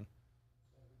right, Dan?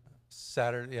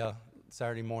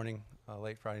 Saturday morning,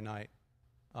 late Friday night.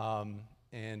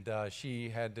 And she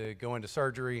had to go into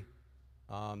surgery.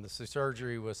 The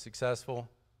surgery was successful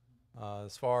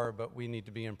thus far, but we need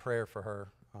to be in prayer for her.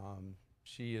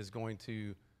 she is going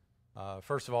to,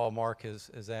 first of all, Mark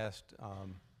has asked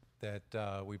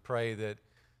that we pray that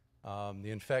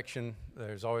the infection,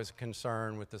 there's always a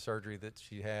concern with the surgery that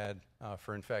she had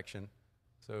for infection.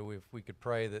 So if we could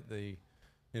pray that the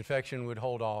infection would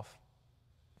hold off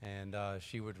and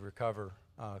she would recover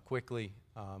quickly.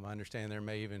 I understand there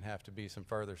may even have to be some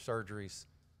further surgeries.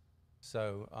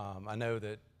 So I know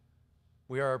that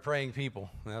we are a praying people,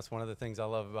 and that's one of the things I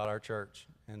love about our church.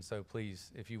 And so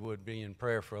please, if you would, be in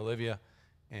prayer for Olivia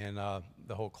and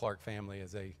the whole Clark family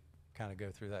as they kind of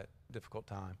go through that difficult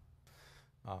time.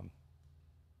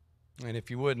 And if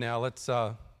you would now, let's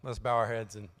bow our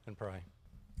heads and pray.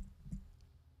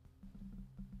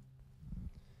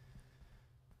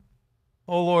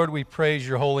 Oh Lord, we praise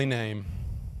your holy name,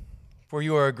 for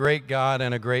you are a great God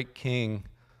and a great King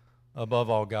above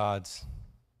all gods.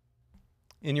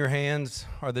 In your hands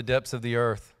are the depths of the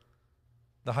earth.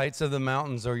 The heights of the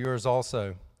mountains are yours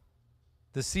also.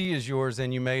 The sea is yours,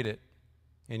 and you made it,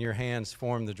 and your hands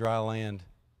formed the dry land.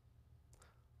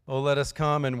 Oh, let us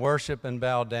come and worship and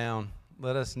bow down.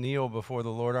 Let us kneel before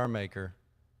the Lord our Maker,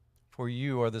 for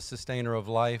you are the sustainer of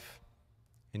life,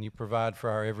 and you provide for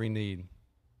our every need.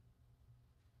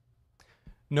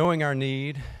 Knowing our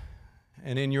need,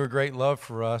 and in your great love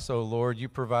for us, O Lord, you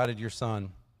provided your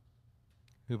Son,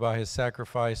 who by his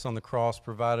sacrifice on the cross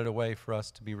provided a way for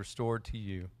us to be restored to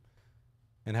you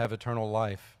and have eternal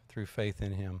life through faith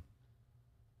in him.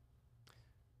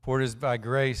 For it is by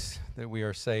grace that we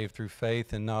are saved through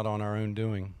faith and not on our own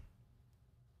doing.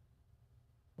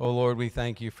 O Lord, we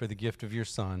thank you for the gift of your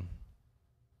Son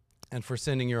and for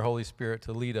sending your Holy Spirit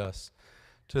to lead us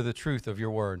to the truth of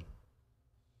your word.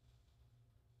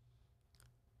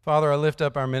 Father, I lift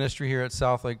up our ministry here at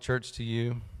SouthLake Church to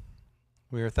you.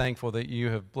 We are thankful that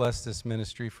you have blessed this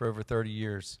ministry for over 30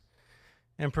 years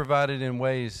and provided in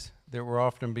ways that were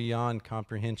often beyond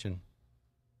comprehension.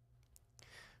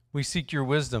 We seek your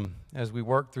wisdom as we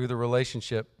work through the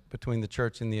relationship between the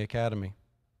church and the academy.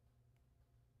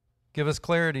 Give us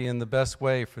clarity in the best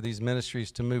way for these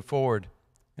ministries to move forward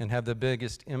and have the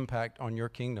biggest impact on your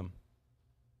kingdom.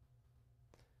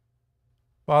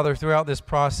 Father, throughout this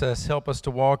process, help us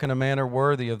to walk in a manner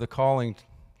worthy of the calling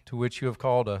to which you have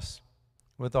called us,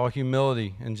 with all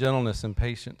humility and gentleness and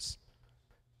patience,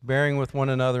 bearing with one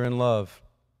another in love,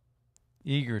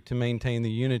 eager to maintain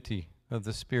the unity of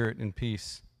the Spirit in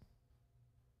peace.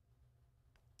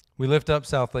 We lift up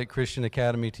SouthLake Christian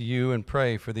Academy to you and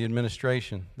pray for the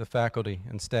administration, the faculty,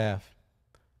 and staff,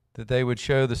 that they would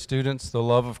show the students the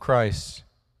love of Christ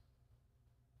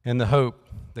and the hope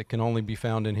that can only be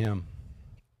found in him.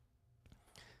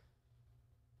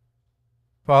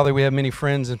 Father, we have many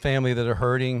friends and family that are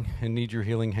hurting and need your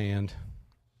healing hand.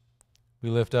 We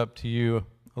lift up to you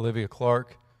Olivia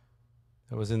Clark,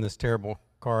 that was in this terrible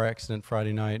car accident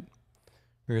Friday night.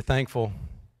 We are thankful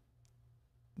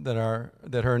that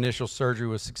her initial surgery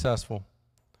was successful.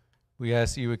 We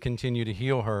ask that you would continue to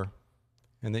heal her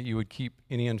and that you would keep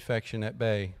any infection at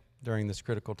bay during this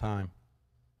critical time.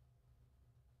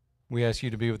 We ask you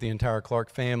to be with the entire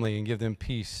Clark family and give them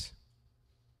peace.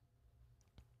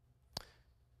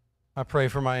 I pray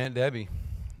for my Aunt Debbie,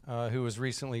 who was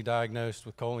recently diagnosed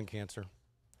with colon cancer.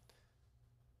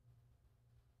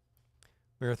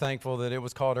 We are thankful that it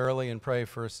was caught early and pray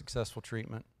for a successful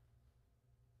treatment.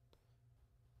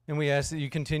 And we ask that you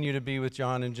continue to be with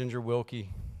John and Ginger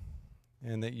Wilkie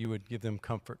and that you would give them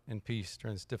comfort and peace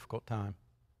during this difficult time.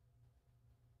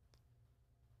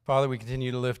 Father, we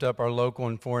continue to lift up our local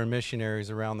and foreign missionaries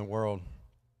around the world.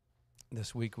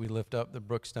 This week we lift up the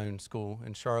Brookstone School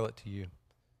in Charlotte to you.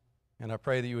 And I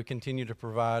pray that you would continue to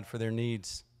provide for their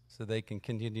needs so they can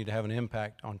continue to have an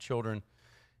impact on children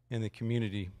in the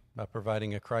community by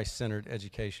providing a Christ-centered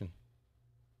education.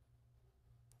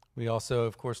 We also,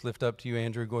 of course, lift up to you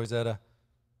Andrew Goizetta,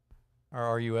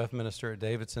 our RUF minister at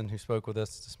Davidson, who spoke with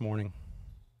us this morning.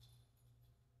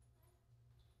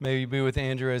 May you be with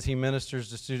Andrew as he ministers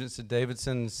to students at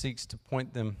Davidson and seeks to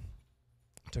point them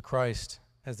to Christ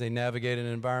as they navigate an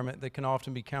environment that can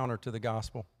often be counter to the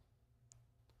gospel.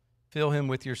 Fill him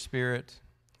with your Spirit,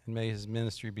 and may his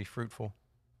ministry be fruitful.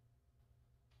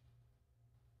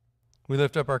 We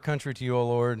lift up our country to you, O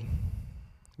Lord.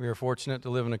 We are fortunate to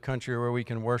live in a country where we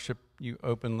can worship you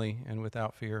openly and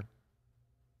without fear.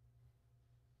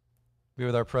 Be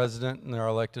with our president and our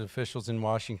elected officials in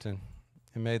Washington,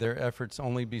 and may their efforts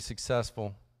only be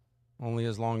successful only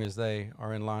as long as they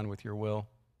are in line with your will.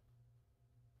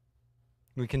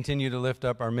 We continue to lift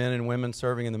up our men and women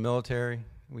serving in the military.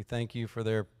 We thank you for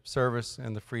their service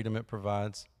and the freedom it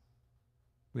provides.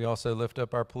 We also lift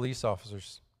up our police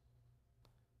officers,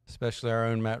 especially our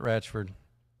own Matt Ratchford.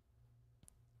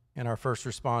 and our first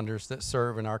responders that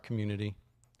serve in our community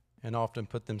and often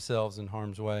put themselves in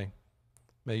harm's way.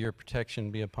 May your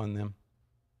protection be upon them.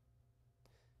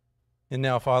 And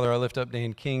now, Father, I lift up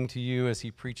Dan King to you as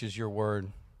he preaches your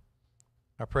word.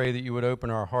 I pray that you would open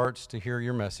our hearts to hear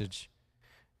your message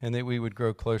and that we would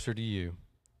grow closer to you.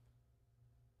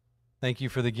 Thank you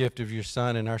for the gift of your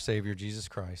Son and our Savior, Jesus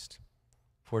Christ.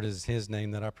 For it is his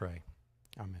name that I pray.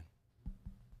 Amen.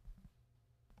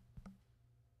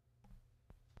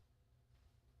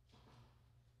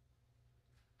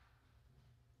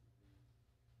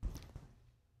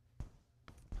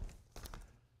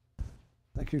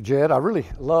 Thank you, Jed. I really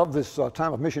love this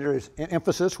time of missionaries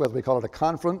emphasis, whether we call it a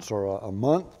conference or a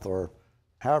month or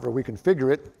however we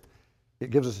configure it.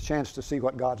 It gives us a chance to see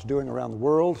what God's doing around the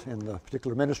world in the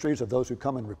particular ministries of those who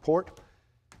come and report.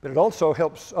 But it also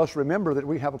helps us remember that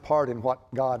we have a part in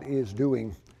what God is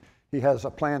doing. He has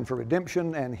a plan for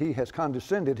redemption, and he has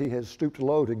condescended, he has stooped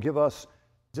low to give us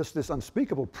just this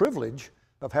unspeakable privilege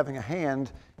of having a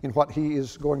hand in what he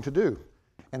is going to do.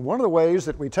 And one of the ways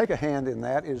that we take a hand in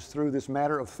that is through this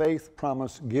matter of faith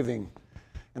promise giving.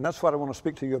 And that's what I want to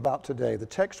speak to you about today. The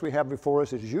text we have before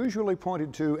us is usually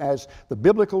pointed to as the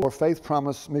biblical or faith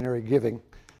promise missionary giving.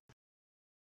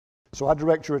 So I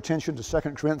direct your attention to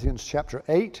 2 Corinthians chapter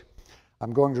 8.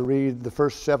 I'm going to read the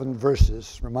first 7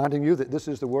 verses, reminding you that this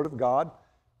is the Word of God,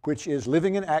 which is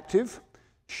living and active,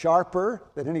 sharper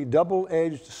than any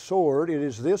double-edged sword. It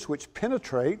is this which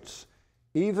penetrates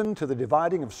even to the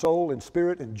dividing of soul and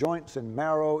spirit and joints and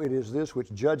marrow. It is this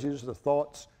which judges the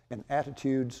thoughts and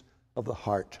attitudes of the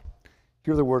heart.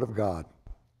 Hear the word of God.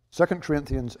 2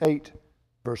 Corinthians 8,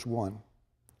 verse 1.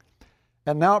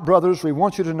 And now, brothers, we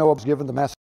want you to know what was given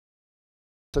the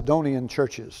Macedonian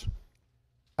churches.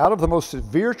 Out of the most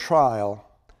severe trial,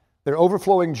 their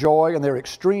overflowing joy and their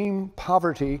extreme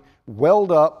poverty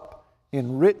welled up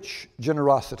in rich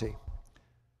generosity.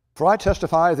 For I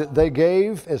testify that they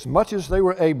gave as much as they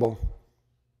were able,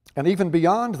 and even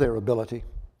beyond their ability.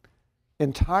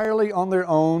 Entirely on their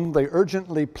own, they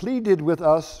urgently pleaded with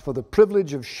us for the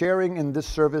privilege of sharing in this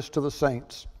service to the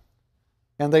saints.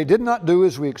 And they did not do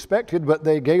as we expected, but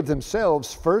they gave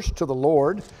themselves first to the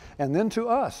Lord and then to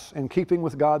us, in keeping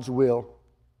with God's will.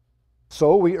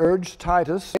 So we urged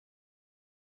Titus,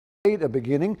 a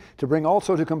beginning, to bring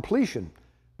also to completion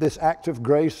this act of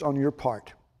grace on your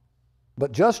part.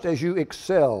 But just as you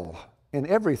excel in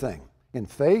everything, in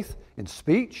faith, in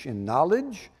speech, in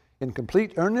knowledge, in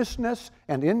complete earnestness,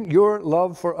 and in your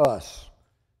love for us,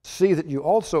 see that you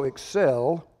also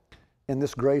excel in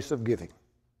this grace of giving.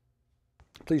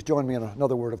 Please join me in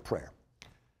another word of prayer.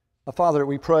 Father,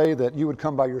 we pray that you would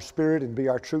come by your Spirit and be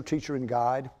our true teacher and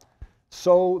guide,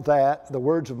 so that the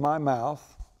words of my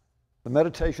mouth, the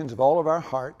meditations of all of our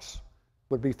hearts,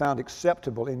 would be found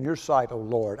acceptable in your sight, O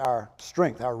Lord, our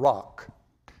strength, our rock,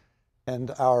 and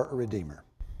our Redeemer.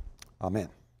 Amen.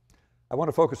 I want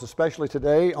to focus especially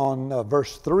today on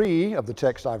verse 3 of the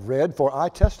text I've read. For I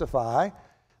testify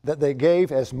that they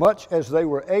gave as much as they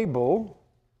were able,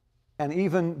 and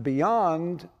even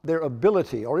beyond their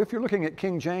ability. Or if you're looking at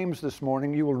King James this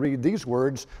morning, you will read these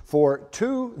words, for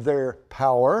to their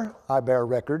power I bear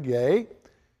record, yea,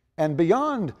 and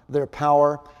beyond their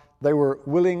power they were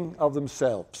willing of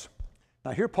themselves.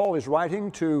 Now here Paul is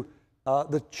writing to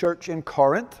the church in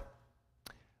Corinth.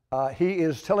 He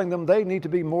is telling them they need to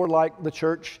be more like the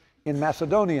church in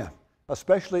Macedonia,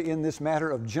 especially in this matter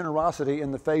of generosity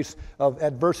in the face of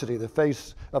adversity, the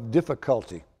face of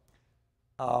difficulty.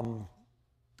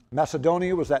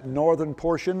 Macedonia was that northern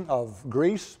portion of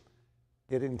Greece.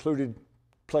 It included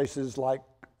places like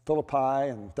Philippi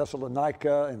and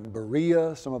Thessalonica and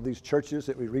Berea, some of these churches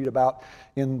that we read about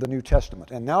in the New Testament.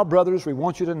 And now, brothers, we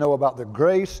want you to know about the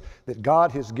grace that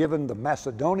God has given the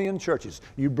Macedonian churches.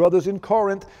 You brothers in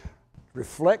Corinth,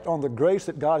 reflect on the grace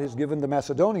that God has given the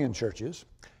Macedonian churches.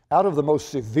 Out of the most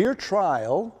severe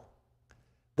trial,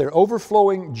 their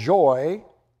overflowing joy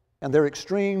and their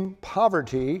extreme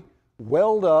poverty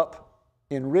welled up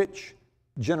in rich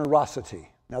generosity.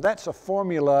 Now that's a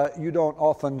formula you don't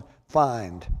often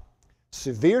find.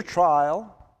 Severe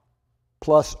trial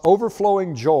plus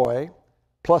overflowing joy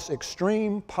plus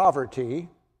extreme poverty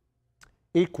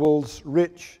equals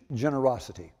rich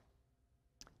generosity.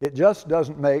 It just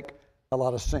doesn't make a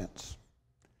lot of sense.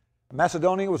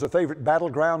 Macedonia was a favorite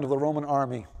battleground of the Roman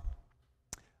army.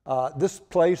 This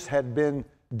place had been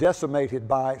decimated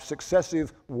by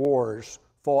successive wars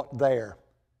fought there.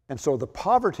 And so the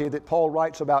poverty that Paul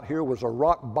writes about here was a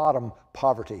rock-bottom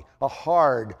poverty, a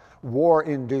hard,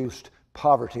 war-induced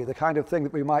poverty, the kind of thing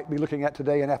that we might be looking at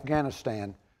today in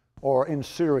Afghanistan or in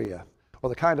Syria or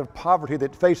the kind of poverty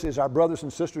that faces our brothers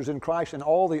and sisters in Christ and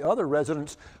all the other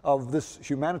residents of this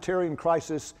humanitarian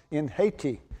crisis in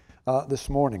Haiti this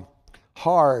morning.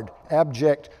 Hard,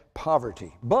 abject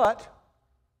poverty. But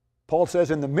Paul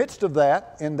says in the midst of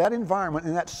that, in that environment,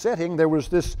 in that setting, there was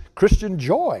this Christian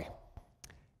joy.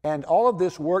 And all of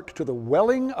this worked to the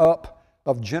welling up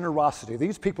of generosity.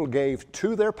 These people gave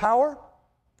to their power,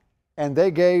 and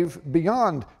they gave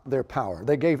beyond their power.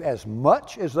 They gave as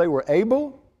much as they were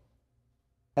able,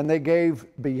 and they gave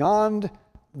beyond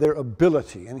their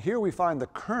ability. And here we find the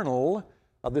kernel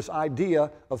of this idea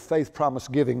of faith promise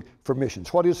giving for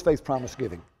missions. What is faith promise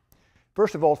giving?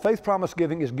 First of all, faith promise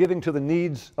giving is giving to the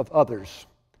needs of others.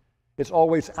 It's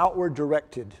always outward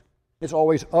directed. It's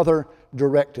always other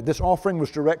directed. This offering was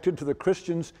directed to the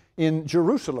Christians in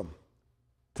Jerusalem,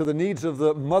 to the needs of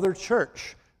the mother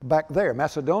church back there.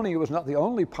 Macedonia was not the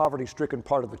only poverty-stricken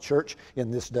part of the church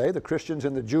in this day. The Christians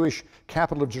in the Jewish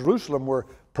capital of Jerusalem were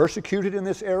persecuted in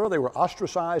this era. They were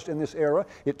ostracized in this era.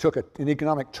 It took an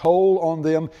economic toll on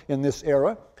them in this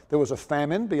era. There was a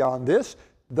famine beyond this.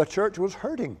 The church was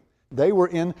hurting. They were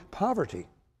in poverty.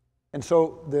 And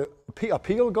so the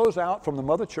appeal goes out from the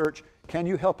mother church, can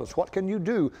you help us? What can you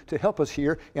do to help us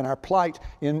here in our plight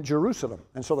in Jerusalem?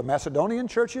 And so the Macedonian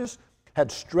churches had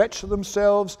stretched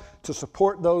themselves to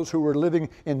support those who were living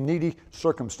in needy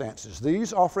circumstances.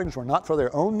 These offerings were not for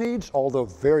their own needs, although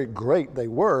very great they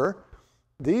were.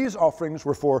 These offerings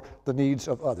were for the needs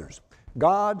of others.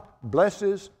 God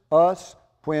blesses us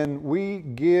when we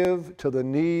give to the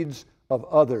needs of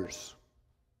others.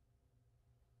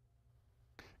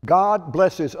 God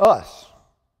blesses us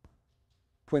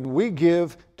when we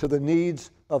give to the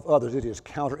needs of others. It is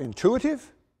counterintuitive,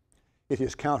 it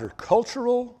is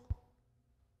countercultural,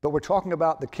 but we're talking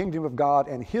about the kingdom of God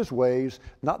and His ways,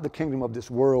 not the kingdom of this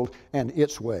world and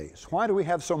its ways. Why do we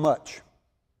have so much?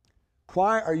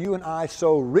 Why are you and I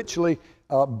so richly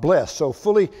blessed, so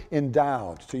fully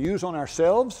endowed? To use on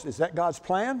ourselves? Is that God's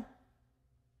plan?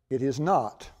 It is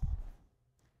not.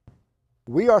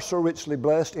 We are so richly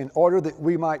blessed in order that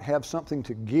we might have something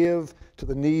to give to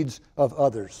the needs of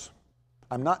others.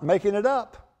 I'm not making it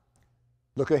up.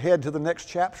 Look ahead to the next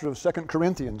chapter of 2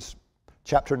 Corinthians,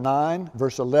 chapter 9,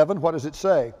 verse 11. What does it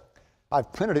say?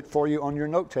 I've printed it for you on your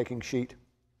note-taking sheet.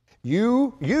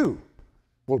 You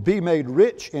will be made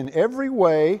rich in every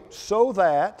way so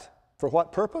that, for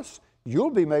what purpose?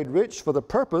 You'll be made rich for the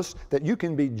purpose that you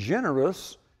can be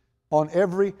generous on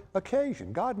every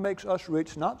occasion. God makes us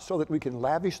rich not so that we can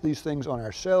lavish these things on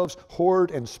ourselves,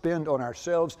 hoard and spend on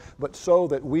ourselves, but so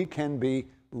that we can be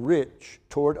rich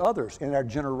toward others in our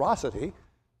generosity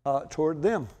toward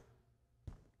them.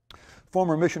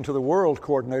 Former Mission to the World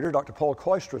coordinator, Dr. Paul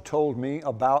Koistra, told me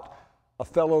about a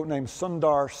fellow named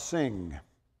Sundar Singh.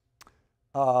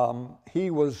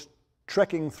 He was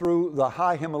trekking through the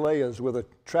high Himalayas with a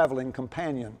traveling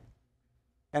companion.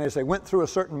 And as they went through a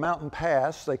certain mountain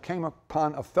pass, they came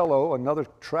upon a fellow, another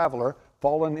traveler,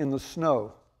 fallen in the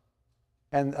snow.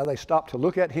 And they stopped to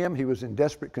look at him. He was in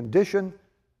desperate condition.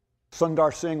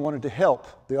 Sundar Singh wanted to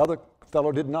help. The other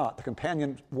fellow did not. The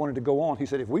companion wanted to go on. He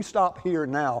said, if we stop here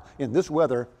now in this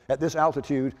weather, at this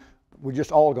altitude, we're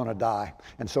just all going to die.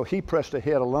 And so he pressed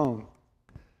ahead alone.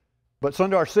 But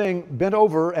Sundar Singh bent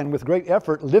over and with great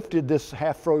effort lifted this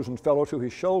half-frozen fellow to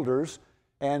his shoulders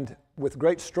and with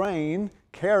great strain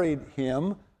carried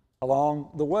him along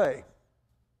the way.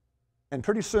 And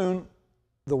pretty soon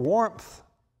the warmth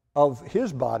of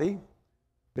his body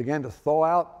began to thaw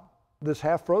out this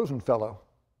half-frozen fellow,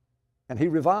 and he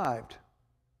revived.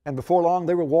 And before long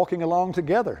they were walking along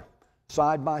together,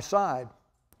 side by side.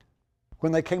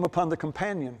 When they came upon the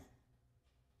companion,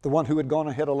 the one who had gone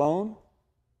ahead alone,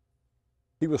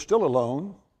 he was still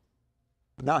alone,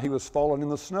 but now he was fallen in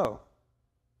the snow,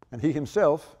 and he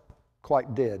himself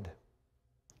quite dead.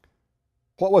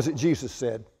 What was it Jesus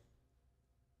said?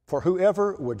 For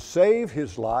whoever would save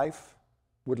his life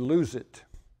would lose it.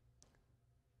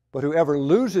 But whoever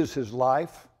loses his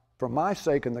life for my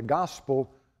sake and the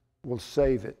gospel will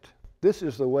save it. This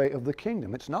is the way of the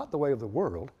kingdom. It's not the way of the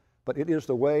world, but it is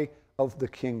the way of the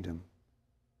kingdom.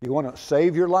 You want to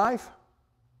save your life?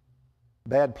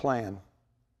 Bad plan.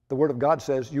 The Word of God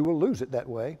says you will lose it that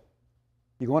way.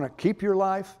 You want to keep your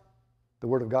life? The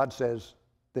Word of God says,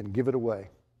 then give it away.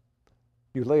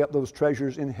 You lay up those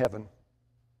treasures in heaven.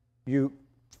 You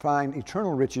find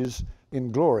eternal riches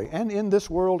in glory and in this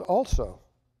world also.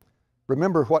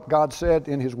 Remember what God said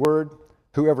in His Word,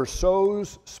 whoever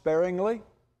sows sparingly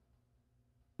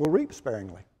will reap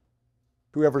sparingly.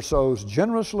 Whoever sows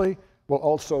generously will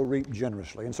also reap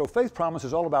generously. And so faith promise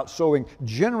is all about sowing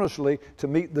generously to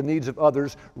meet the needs of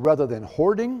others rather than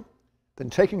hoarding, than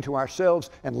taking to ourselves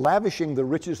and lavishing the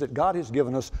riches that God has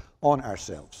given us on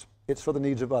ourselves. It's for the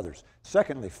needs of others.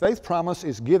 Secondly, faith promise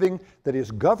is giving that is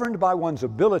governed by one's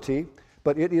ability,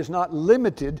 but it is not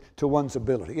limited to one's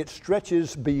ability. It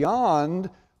stretches beyond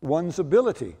one's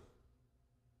ability.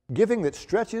 Giving that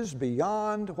stretches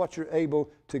beyond what you're able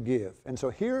to give. And so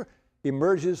here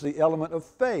emerges the element of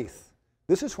faith.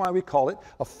 This is why we call it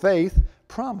a faith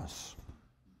promise.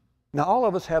 Now, all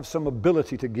of us have some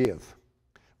ability to give.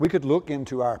 We could look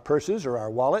into our purses or our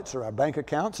wallets or our bank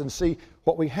accounts and see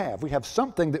what we have. We have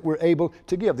something that we're able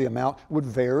to give. The amount would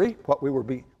vary, what we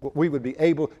would be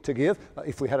able to give.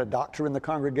 If we had a doctor in the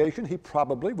congregation, he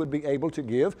probably would be able to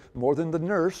give more than the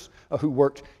nurse who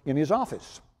worked in his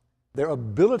office. Their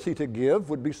ability to give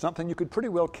would be something you could pretty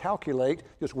well calculate,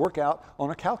 just work out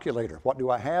on a calculator. What do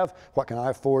I have? What can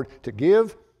I afford to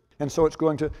give? And so it's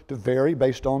going to vary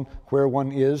based on where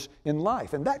one is in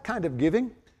life. And that kind of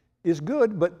giving is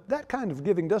good, but that kind of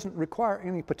giving doesn't require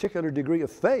any particular degree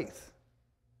of faith.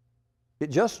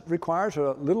 It just requires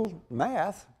a little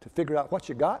math to figure out what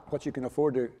you got, what you can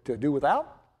afford to do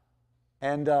without.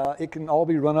 And it can all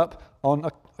be run up on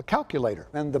a calculator.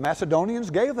 And the Macedonians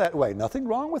gave that way. Nothing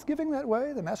wrong with giving that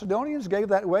way. The Macedonians gave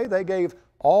that way. They gave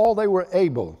all they were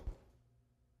able.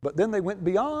 But then they went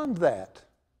beyond that.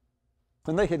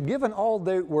 When they had given all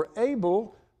they were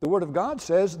able, the Word of God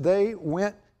says they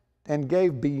went and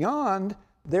gave beyond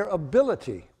their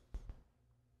ability.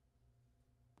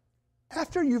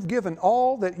 After you've given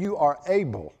all that you are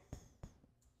able,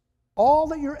 all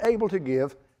that you're able to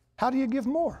give, how do you give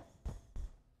more?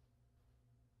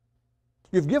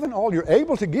 You've given all you're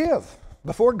able to give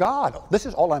before God. This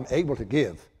is all I'm able to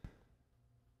give.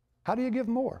 How do you give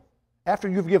more? After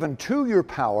you've given to your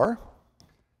power,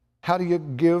 how do you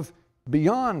give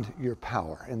beyond your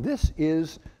power? And this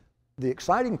is the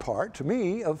exciting part, to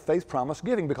me, of faith promise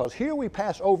giving, because here we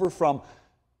pass over from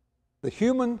the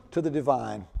human to the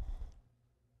divine.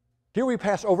 Here we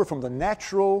pass over from the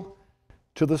natural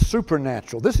to the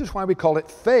supernatural. This is why we call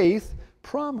it faith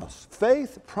promise.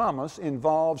 Faith promise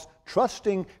involves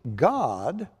trusting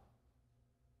God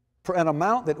for an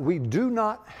amount that we do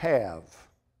not have,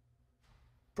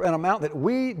 for an amount that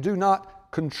we do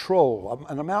not control,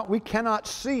 an amount we cannot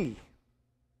see,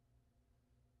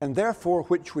 and therefore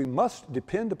which we must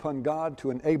depend upon God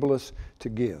to enable us to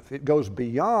give. It goes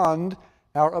beyond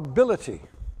our ability.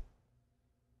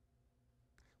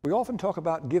 We often talk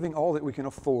about giving all that we can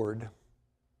afford.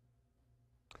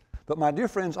 But my dear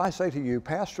friends, I say to you,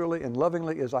 pastorally and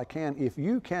lovingly as I can, if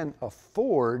you can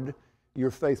afford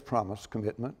your faith promise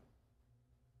commitment,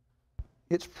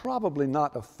 it's probably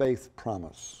not a faith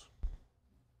promise.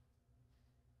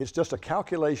 It's just a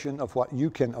calculation of what you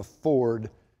can afford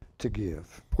to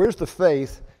give. Where's the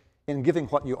faith in giving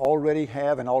what you already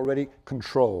have and already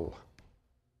control?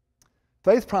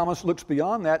 Faith promise looks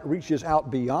beyond that, reaches out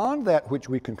beyond that which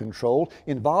we can control,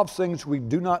 involves things we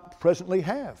do not presently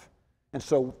have. And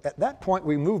so at that point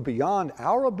we move beyond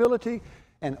our ability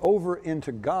and over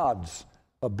into God's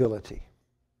ability.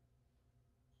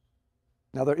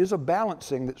 Now there is a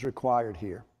balancing that's required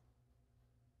here.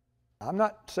 I'm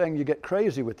not saying you get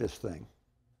crazy with this thing.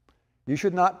 You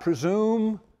should not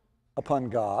presume upon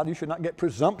God. You should not get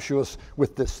presumptuous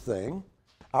with this thing.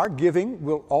 Our giving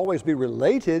will always be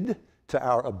related to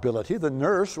our ability. The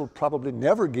nurse will probably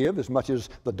never give as much as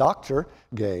the doctor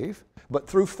gave, but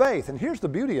through faith, and here's the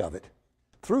beauty of it,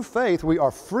 through faith we are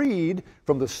freed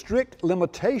from the strict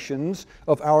limitations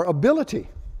of our ability.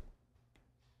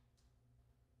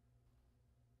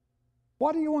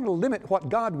 Why do you want to limit what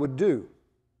God would do?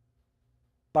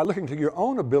 By looking to your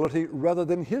own ability rather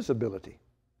than His ability.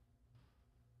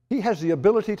 He has the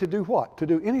ability to do what? To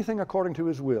do anything according to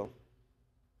His will.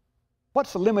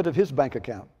 What's the limit of His bank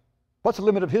account? What's the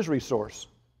limit of His resource?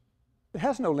 It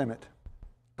has no limit.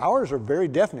 Ours are very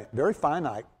definite, very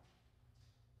finite,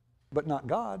 but not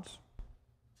God's,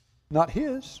 not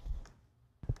His.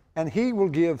 And He will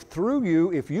give through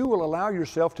you if you will allow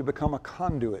yourself to become a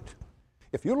conduit.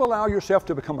 If you'll allow yourself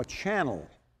to become a channel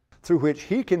through which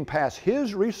He can pass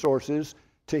His resources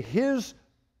to His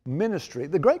ministry.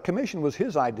 The Great Commission was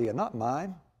His idea, not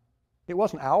mine. It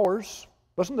wasn't ours.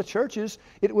 It wasn't the church's.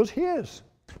 It was His.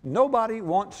 Nobody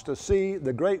wants to see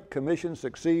the Great Commission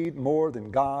succeed more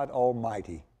than God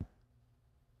Almighty.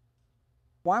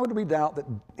 Why would we doubt that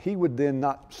He would then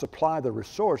not supply the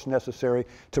resource necessary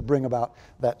to bring about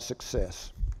that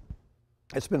success?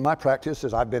 It's been my practice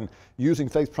as I've been using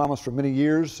Faith Promise for many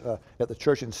years at the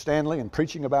church in Stanley and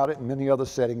preaching about it in many other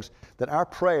settings, that our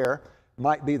prayer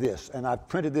might be this, and I've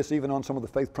printed this even on some of the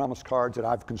Faith Promise cards that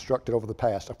I've constructed over the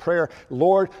past. A prayer,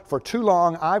 Lord, for too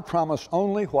long I've promised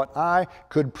only what I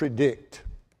could predict.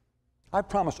 I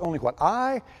promised only what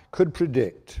I could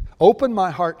predict. Open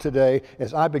my heart today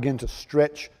as I begin to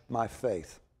stretch my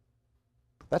faith.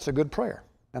 That's a good prayer.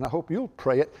 And I hope you'll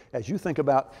pray it as you think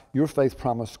about your faith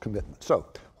promise commitment. So,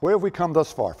 where have we come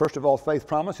thus far? First of all, faith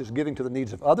promise is giving to the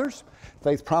needs of others.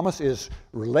 Faith promise is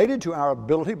related to our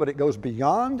ability, but it goes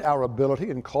beyond our ability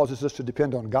and causes us to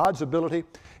depend on God's ability.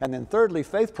 And then thirdly,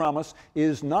 faith promise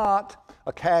is not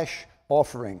a cash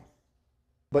offering,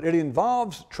 but it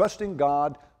involves trusting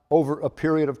God over a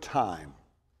period of time.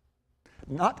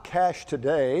 Not cash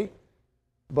today,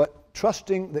 but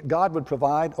trusting that God would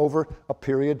provide over a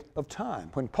period of time.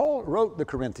 When Paul wrote the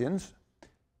Corinthians,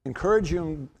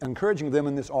 encouraging them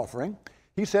in this offering,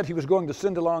 he said he was going to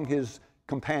send along his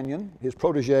companion, his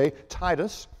protege,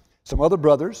 Titus, some other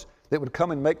brothers that would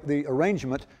come and make the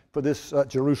arrangement for this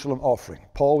Jerusalem offering.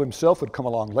 Paul himself would come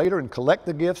along later and collect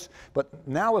the gifts, but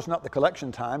now is not the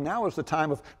collection time. Now is the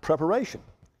time of preparation.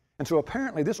 And so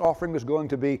apparently this offering was going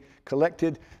to be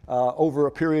collected over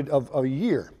a period of a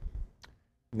year.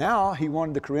 Now he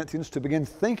wanted the Corinthians to begin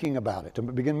thinking about it, to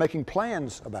begin making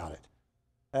plans about it.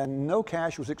 And no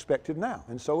cash was expected now.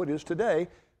 And so it is today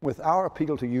with our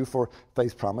appeal to you for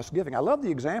faith promise giving. I love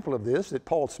the example of this that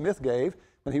Paul Smith gave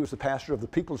when he was the pastor of the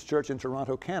People's Church in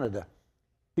Toronto, Canada.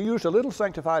 He used a little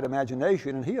sanctified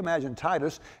imagination, and he imagined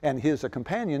Titus and his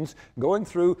companions going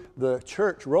through the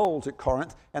church rolls at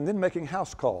Corinth and then making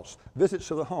house calls, visits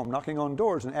to the home, knocking on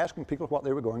doors and asking people what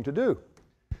they were going to do.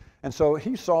 And so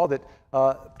he saw that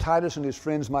Titus and his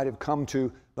friends might have come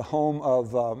to the home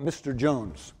of Mr.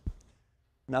 Jones.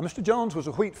 Now, Mr. Jones was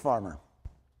a wheat farmer,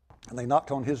 and they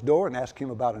knocked on his door and asked him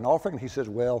about an offering. And he says,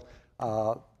 well,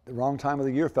 the wrong time of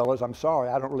the year, fellas. I'm sorry,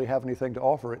 I don't really have anything to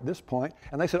offer at this point.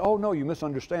 And they said, oh, no, you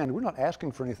misunderstand. We're not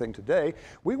asking for anything today.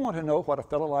 We want to know what a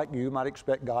fellow like you might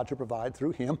expect God to provide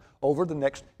through him over the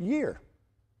next year.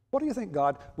 What do you think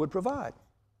God would provide?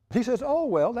 He says, oh,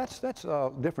 well, that's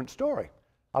a different story.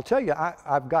 I'll tell you,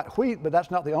 I've got wheat, but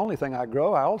that's not the only thing I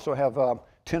grow. I also have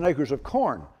 10 acres of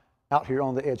corn out here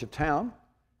on the edge of town.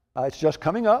 It's just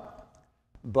coming up,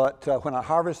 but when I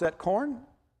harvest that corn,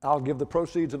 I'll give the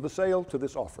proceeds of the sale to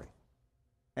this offering.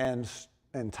 And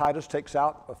Titus takes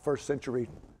out a first century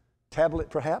tablet,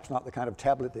 perhaps, not the kind of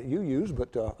tablet that you use,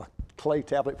 but a clay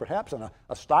tablet perhaps, and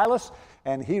a stylus,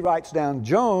 and he writes down,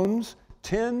 Jones,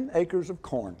 10 acres of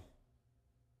corn.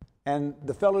 And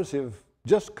the fellows have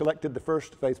just collected the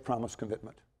first faith promise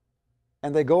commitment.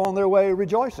 And they go on their way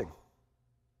rejoicing.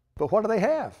 But what do they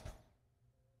have?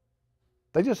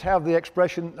 They just have the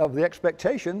expression of the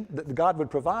expectation that God would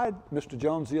provide Mr.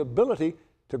 Jones the ability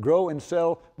to grow and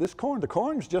sell this corn. The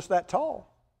corn's just that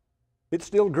tall. It's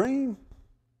still green.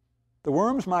 The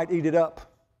worms might eat it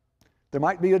up. There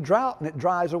might be a drought and it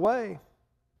dries away.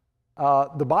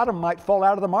 The bottom might fall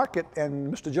out of the market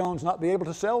and Mr. Jones not be able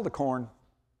to sell the corn.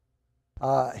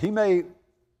 He may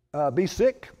be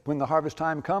sick when the harvest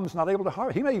time comes, not able to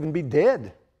harvest. He may even be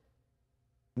dead.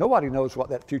 Nobody knows what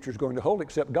that future is going to hold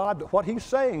except God. But what he's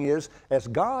saying is, as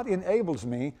God enables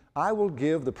me, I will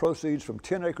give the proceeds from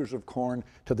 10 acres of corn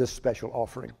to this special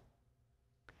offering.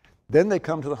 Then they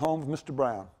come to the home of Mr.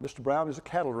 Brown. Mr. Brown is a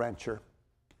cattle rancher.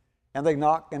 And they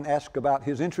knock and ask about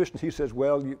his interest. And he says,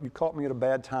 well, you caught me at a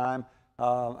bad time.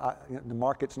 The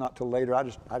market's not till later.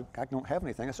 I don't have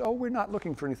anything. I said, oh, we're not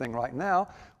looking for anything right now.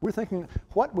 We're thinking,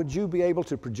 what would you be able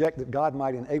to project that God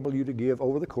might enable you to give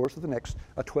over the course of the next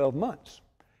 12 months?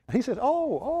 And he said,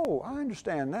 oh, I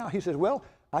understand now. He says, well,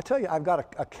 I tell you, I've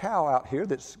got a cow out here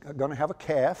that's going to have a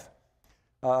calf.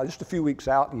 Just a few weeks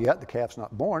out yet. The calf's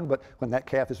not born, but when that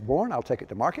calf is born, I'll take it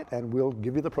to market and we'll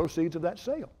give you the proceeds of that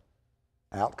sale.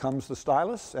 Out comes the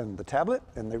stylus and the tablet,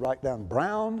 and they write down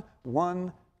Brown,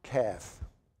 1 calf.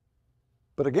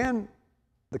 But again,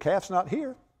 the calf's not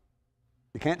here.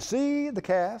 You can't see the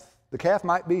calf. The calf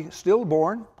might be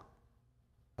stillborn.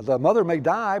 The mother may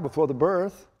die before the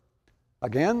birth.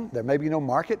 Again, there may be no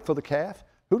market for the calf.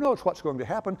 Who knows what's going to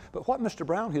happen? But what Mr.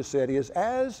 Brown has said is,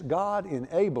 as God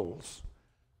enables,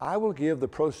 I will give the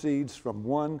proceeds from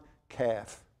 1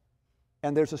 calf.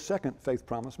 And there's a second faith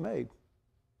promise made.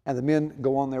 And the men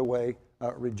go on their way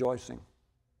rejoicing.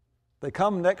 They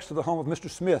come next to the home of Mr.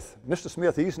 Smith. Mr.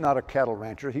 Smith, he's not a cattle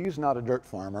rancher. He's not a dirt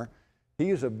farmer.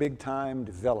 He's a big-time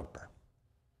developer.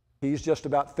 He's just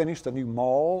about finished a new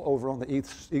mall over on the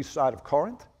east side of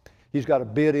Corinth. He's got a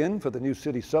bid in for the new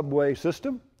city subway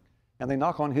system. And they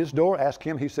knock on his door, ask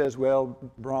him. He says, well,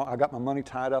 I got my money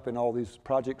tied up in all these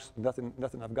projects, nothing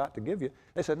I've got to give you.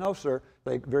 They said, no, sir.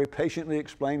 They very patiently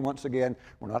explained once again,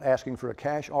 we're not asking for a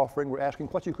cash offering. We're asking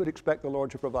what you could expect the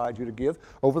Lord to provide you to give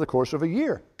over the course of a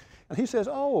year. And he says,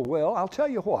 oh, well, I'll tell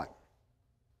you what.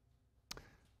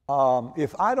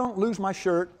 if I don't lose my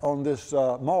shirt on this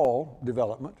mall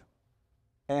development,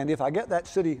 and if I get that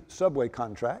city subway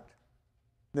contract,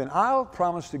 then I'll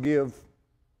promise to give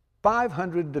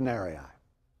 500 denarii.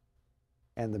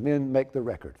 And the men make the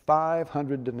record.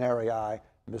 500 denarii,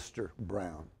 Mr.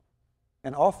 Brown.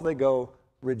 And off they go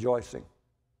rejoicing.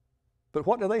 But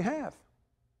what do they have?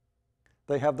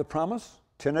 They have the promise,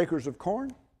 10 acres of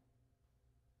corn.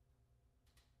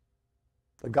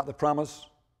 They've got the promise,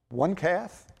 1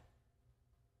 calf.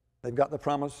 They've got the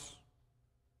promise,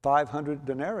 500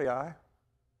 denarii.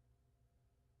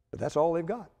 But that's all they've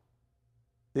got.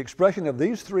 The expression of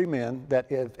these 3 men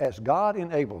that as God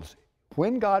enables,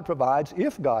 when God provides,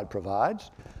 if God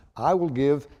provides, I will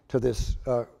give to this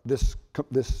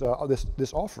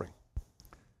offering.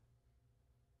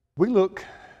 We look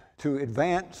to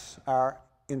advance our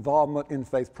involvement in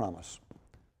faith promise.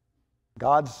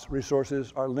 God's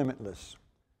resources are limitless.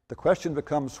 The question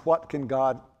becomes, what can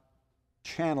God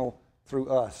channel through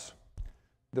us?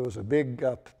 There was a big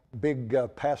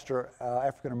pastor,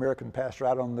 African-American pastor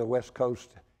out on the West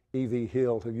Coast, E.V.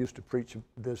 Hill, who used to preach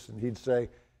this, and he'd say,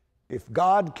 if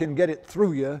God can get it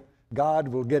through you, God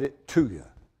will get it to you.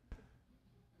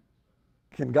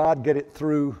 Can God get it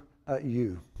through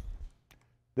you?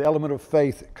 The element of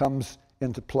faith comes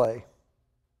into play.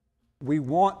 We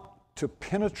want to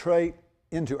penetrate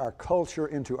into our culture,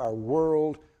 into our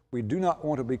world. We do not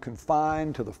want to be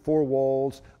confined to the 4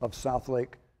 walls of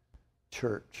SouthLake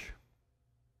Church.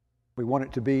 We want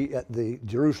it to be at the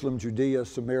Jerusalem, Judea,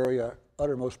 Samaria,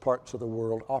 uttermost parts of the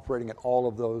world, operating at all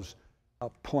of those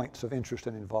points of interest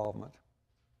and involvement.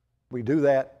 We do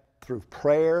that through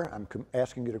prayer. I'm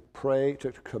asking you to pray,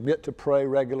 to commit to pray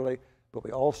regularly, but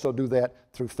we also do that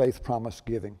through faith promise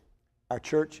giving. Our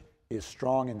church is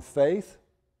strong in faith.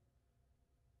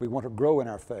 We want to grow in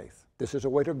our faith. This is a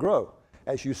way to grow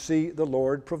as you see the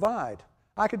Lord provide.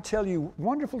 I could tell you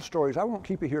wonderful stories. I won't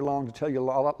keep you here long to tell you a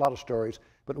lot of stories,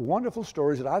 but wonderful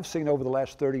stories that I've seen over the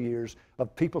last 30 years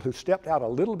of people who stepped out a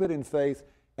little bit in faith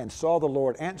and saw the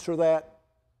Lord answer that,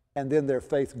 and then their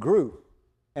faith grew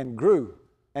and grew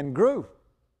and grew.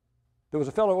 There was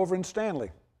a fellow over in Stanley,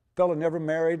 a fellow never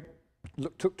married,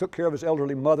 took care of his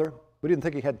elderly mother. We didn't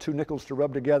think he had 2 nickels to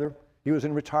rub together. He was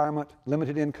in retirement,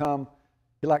 limited income.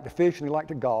 He liked to fish and he liked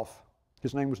to golf.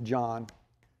 His name was John.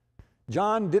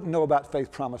 John didn't know about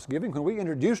faith promise giving. When we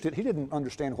introduced it, he didn't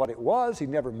understand what it was. He'd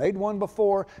never made one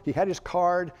before. He had his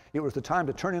card. It was the time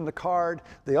to turn in the card.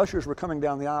 The ushers were coming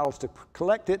down the aisles to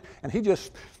collect it, and he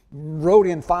just wrote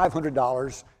in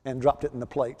 $500 and dropped it in the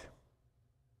plate.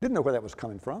 Didn't know where that was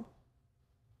coming from.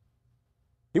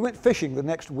 He went fishing the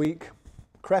next week.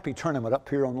 Crappie tournament up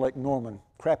here on Lake Norman.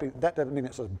 Crappie, that doesn't mean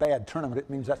it's a bad tournament. It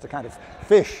means that's the kind of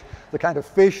fish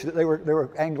that they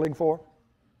were angling for.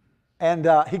 And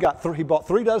he bought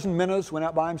 3 dozen minnows, went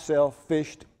out by himself,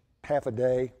 fished half a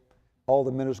day. All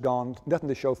the minnows gone, nothing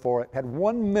to show for it. Had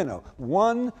one minnow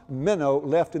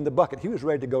left in the bucket. He was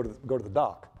ready to go to the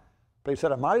dock. But he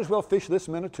said, I might as well fish this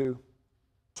minnow too.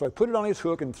 So he put it on his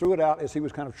hook and threw it out as he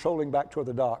was kind of trolling back toward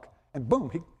the dock. And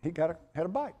boom, he had a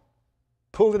bite.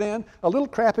 Pulled it in, a little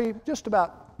crappie, just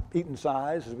about eaten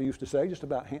size, as we used to say, just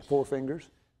about 4 fingers.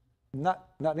 Not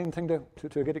anything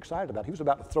to get excited about. He was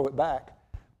about to throw it back.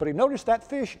 But he noticed that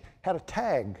fish had a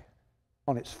tag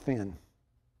on its fin.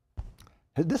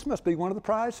 This must be one of the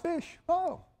prize fish.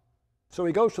 Oh. So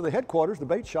he goes to the headquarters, the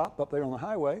bait shop up there on the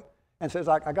highway, and says,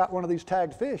 I got one of these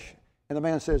tagged fish. And the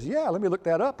man says, yeah, let me look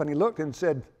that up. And he looked and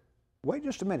said, wait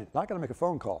just a minute, I got to make a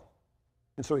phone call.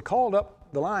 And so he called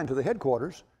up the line to the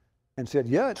headquarters and said,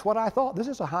 yeah, it's what I thought. This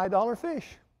is a high dollar fish.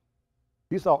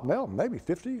 He thought, well, maybe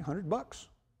 50, 100 bucks.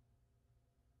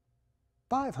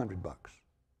 500 bucks.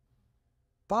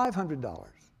 $500.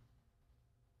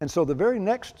 And so the very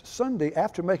next Sunday,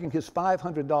 after making his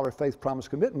 $500 faith promise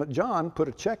commitment, John put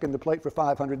a check in the plate for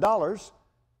 $500,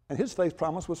 and his faith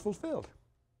promise was fulfilled.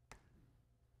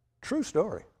 True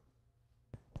story.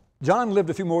 John lived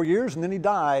a few more years, and then he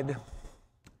died.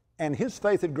 And his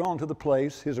faith had gone to the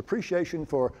place, his appreciation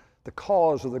for the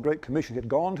cause of the Great Commission had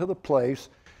gone to the place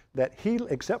that he,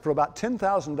 except for about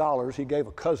 $10,000 he gave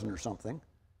a cousin or something,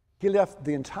 he left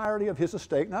the entirety of his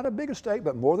estate, not a big estate,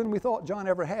 but more than we thought John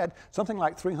ever had, something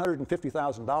like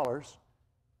 $350,000,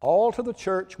 all to the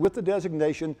church with the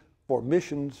designation for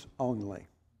missions only.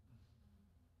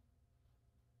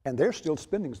 And they're still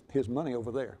spending his money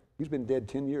over there. He's been dead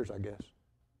 10 years, I guess.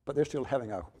 But they're still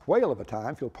having a whale of a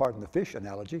time, if you'll pardon the fish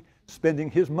analogy, spending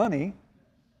his money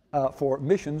for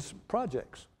missions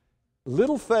projects.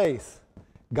 Little faith,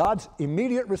 God's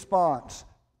immediate response.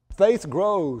 Faith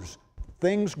grows.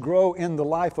 things grow in the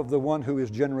life of the one who is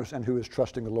generous and who is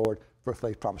trusting the Lord for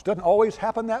faith promise. Doesn't always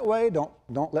happen that way. Don't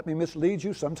let me mislead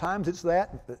you. Sometimes it's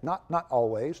that, but not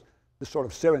always. This sort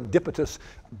of serendipitous,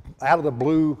 out of the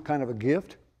blue kind of a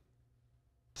gift.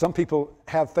 Some people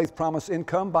have faith promise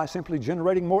income by simply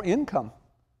generating more income.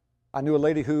 I knew a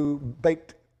lady who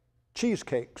baked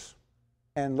cheesecakes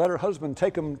and let her husband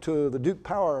take them to the Duke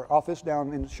Power office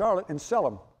down in Charlotte and sell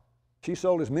them. She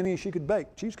sold as many as she could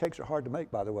bake. Cheesecakes are hard to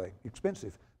make, by the way,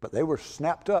 expensive. But they were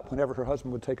snapped up whenever her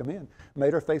husband would take them in.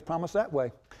 Made her faith promise that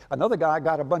way. Another guy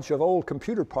got a bunch of old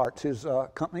computer parts. His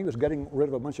company was getting rid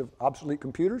of a bunch of obsolete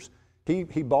computers.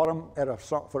 He bought them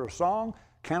for a song,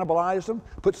 cannibalized them,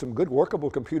 put some good workable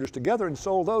computers together and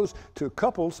sold those to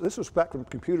couples. This was back when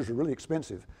computers were really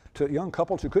expensive. To young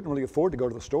couples who couldn't really afford to go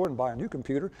to the store and buy a new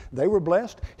computer. They were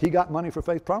blessed. He got money for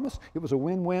faith promise. It was a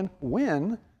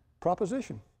win-win-win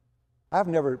proposition. I've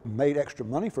never made extra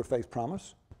money for faith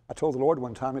promise. I told the Lord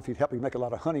one time if he'd help me make a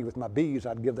lot of honey with my bees,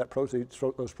 I'd give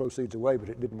those proceeds away, but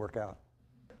it didn't work out.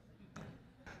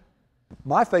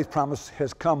 My faith promise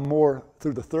has come more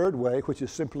through the third way, which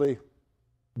is simply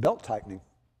belt tightening.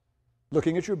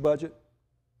 Looking at your budget,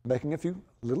 making a few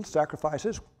little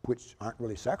sacrifices, which aren't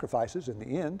really sacrifices in the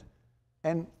end,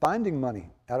 and finding money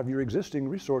out of your existing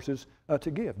resources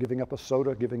to give. Giving up a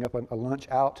soda, giving up a lunch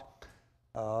out,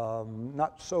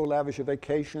 not so lavish a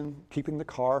vacation, keeping the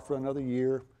car for another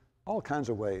year, all kinds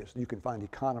of ways you can find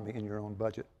economy in your own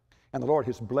budget. And the Lord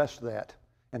has blessed that,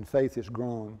 and faith has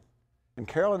grown. And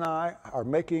Carol and I are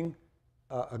making,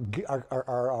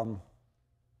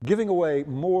 giving away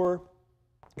more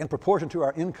in proportion to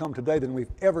our income today than we've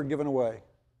ever given away.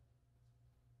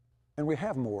 And we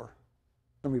have more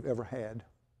than we've ever had.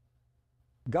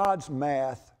 God's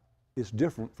math is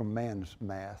different from man's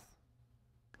math.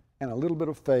 And a little bit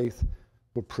of faith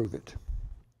will prove it.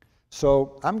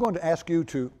 So I'm going to ask you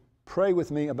to pray with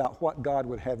me about what God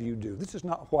would have you do. This is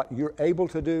not what you're able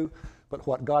to do, but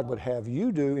what God would have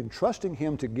you do in trusting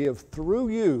Him to give through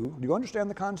you. Do you understand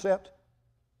the concept?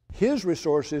 His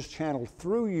resources channeled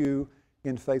through you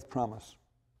in faith promise.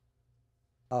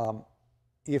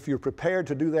 If you're prepared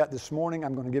to do that this morning,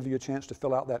 I'm going to give you a chance to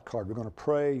fill out that card. We're going to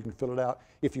pray. You can fill it out.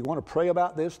 If you want to pray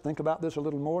about this, think about this a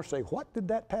little more. Say, what did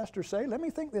that pastor say? Let me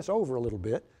think this over a little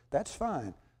bit. That's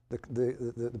fine.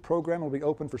 The program will be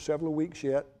open for several weeks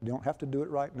yet. You don't have to do it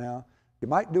right now. You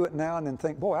might do it now and then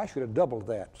think, boy, I should have doubled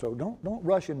that. So don't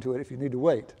rush into it if you need to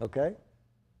wait, okay?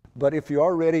 But if you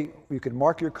are ready, you can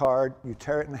mark your card, you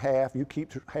tear it in half, you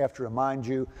keep half to remind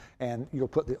you, and you'll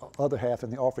put the other half in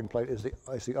the offering plate as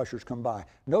the ushers come by.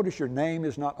 Notice your name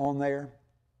is not on there.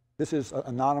 This is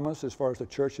anonymous as far as the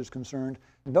church is concerned.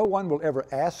 No one will ever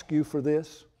ask you for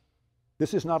this.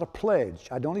 This is not a pledge.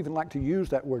 I don't even like to use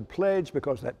that word pledge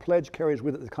because that pledge carries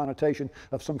with it the connotation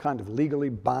of some kind of legally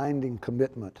binding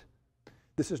commitment.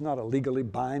 This is not a legally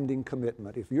binding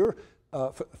commitment. If your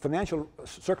financial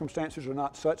circumstances are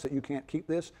not such that you can't keep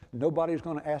this, nobody's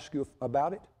going to ask you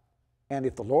about it. And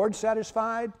if the Lord's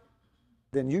satisfied,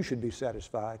 then you should be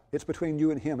satisfied. It's between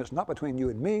you and Him. It's not between you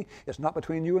and me. It's not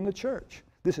between you and the church.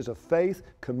 This is a faith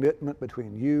commitment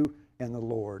between you and the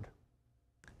Lord.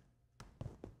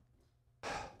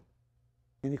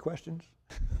 Any questions?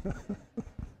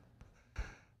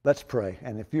 Let's pray.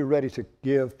 And if you're ready to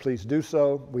give, please do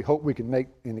so. We hope we can make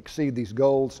and exceed these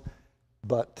goals,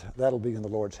 but that'll be in the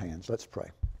Lord's hands. Let's pray.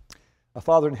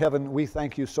 Father in heaven, we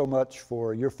thank you so much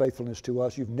for your faithfulness to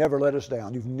us. You've never let us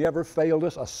down. You've never failed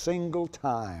us a single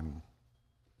time,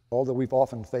 although we've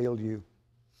often failed you.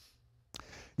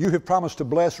 You have promised to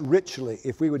bless richly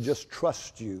if we would just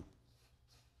trust you.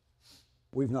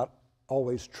 We've not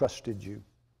always trusted you.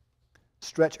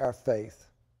 Stretch our faith,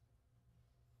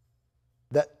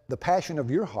 that the passion of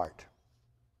your heart,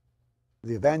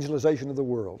 the evangelization of the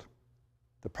world,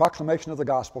 the proclamation of the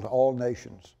gospel to all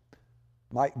nations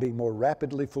might be more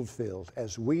rapidly fulfilled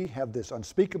as we have this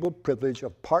unspeakable privilege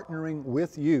of partnering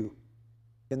with you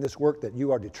in this work that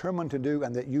you are determined to do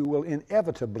and that you will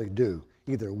inevitably do,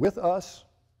 either with us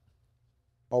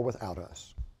or without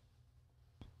us.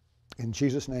 In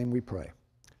Jesus' name we pray.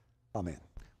 Amen.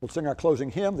 We'll sing our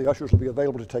closing hymn. The ushers will be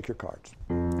available to take your cards.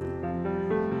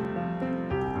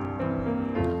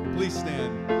 Please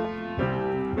stand.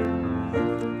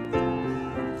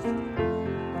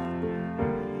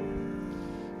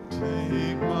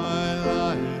 Take my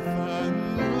life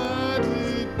and let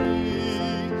it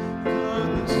be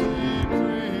consecrated,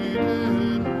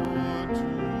 Lord,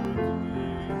 to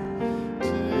thee.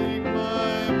 Take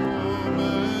my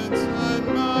moments and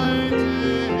my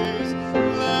days,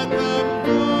 let them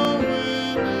flow in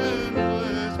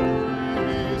endless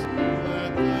praise,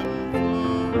 let them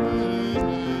flow in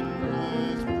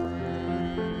endless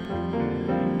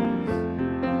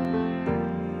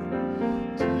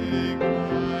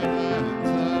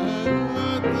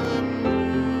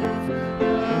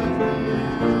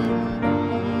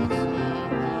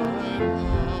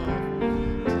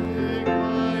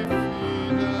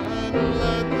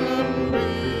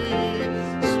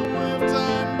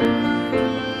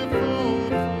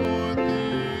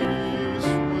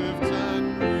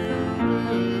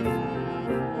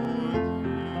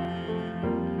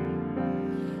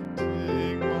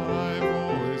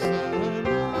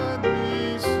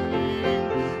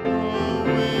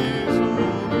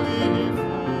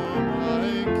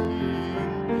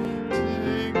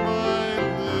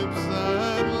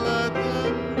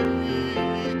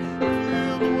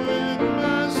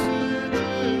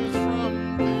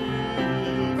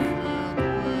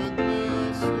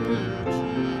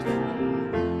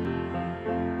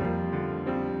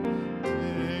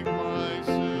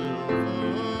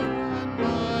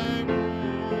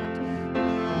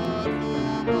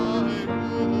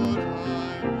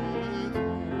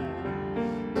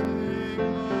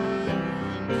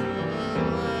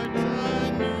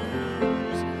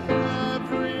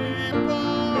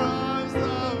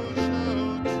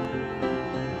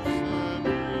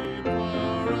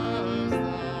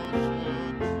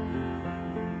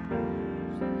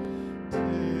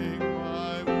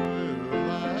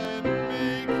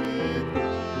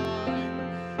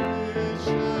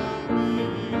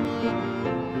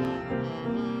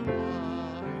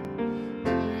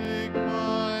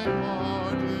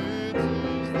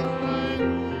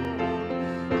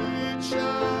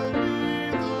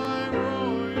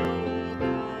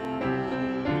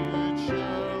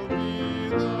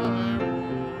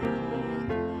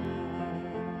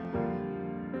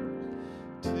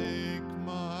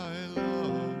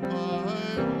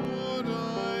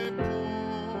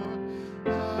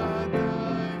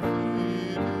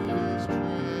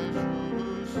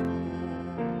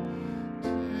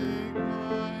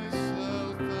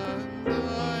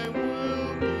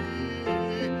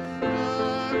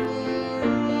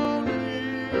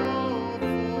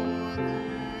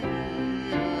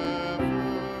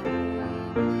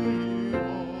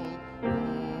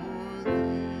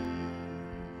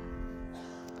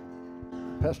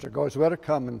Pastor Goizueta,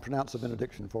 come and pronounce the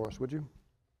benediction for us, would you?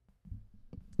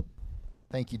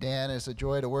 Thank you, Dan. It's a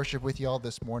joy to worship with you all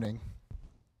this morning.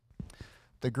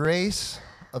 The grace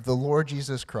of the Lord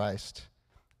Jesus Christ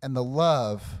and the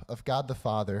love of God the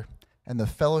Father and the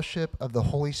fellowship of the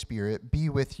Holy Spirit be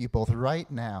with you both right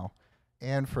now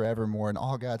and forevermore. And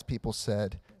all God's people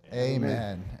said,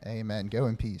 Amen. Amen. Go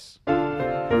in peace.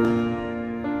 Thank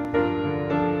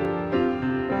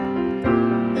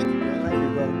you,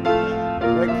 brother.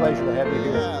 Great pleasure to have you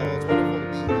here. Yeah, well, it's wonderful to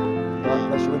be here. God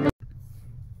bless you.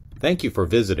 Thank you for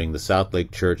visiting the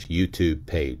SouthLake Church YouTube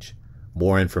page.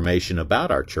 More information about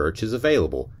our church is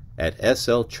available at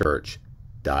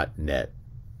slchurch.net.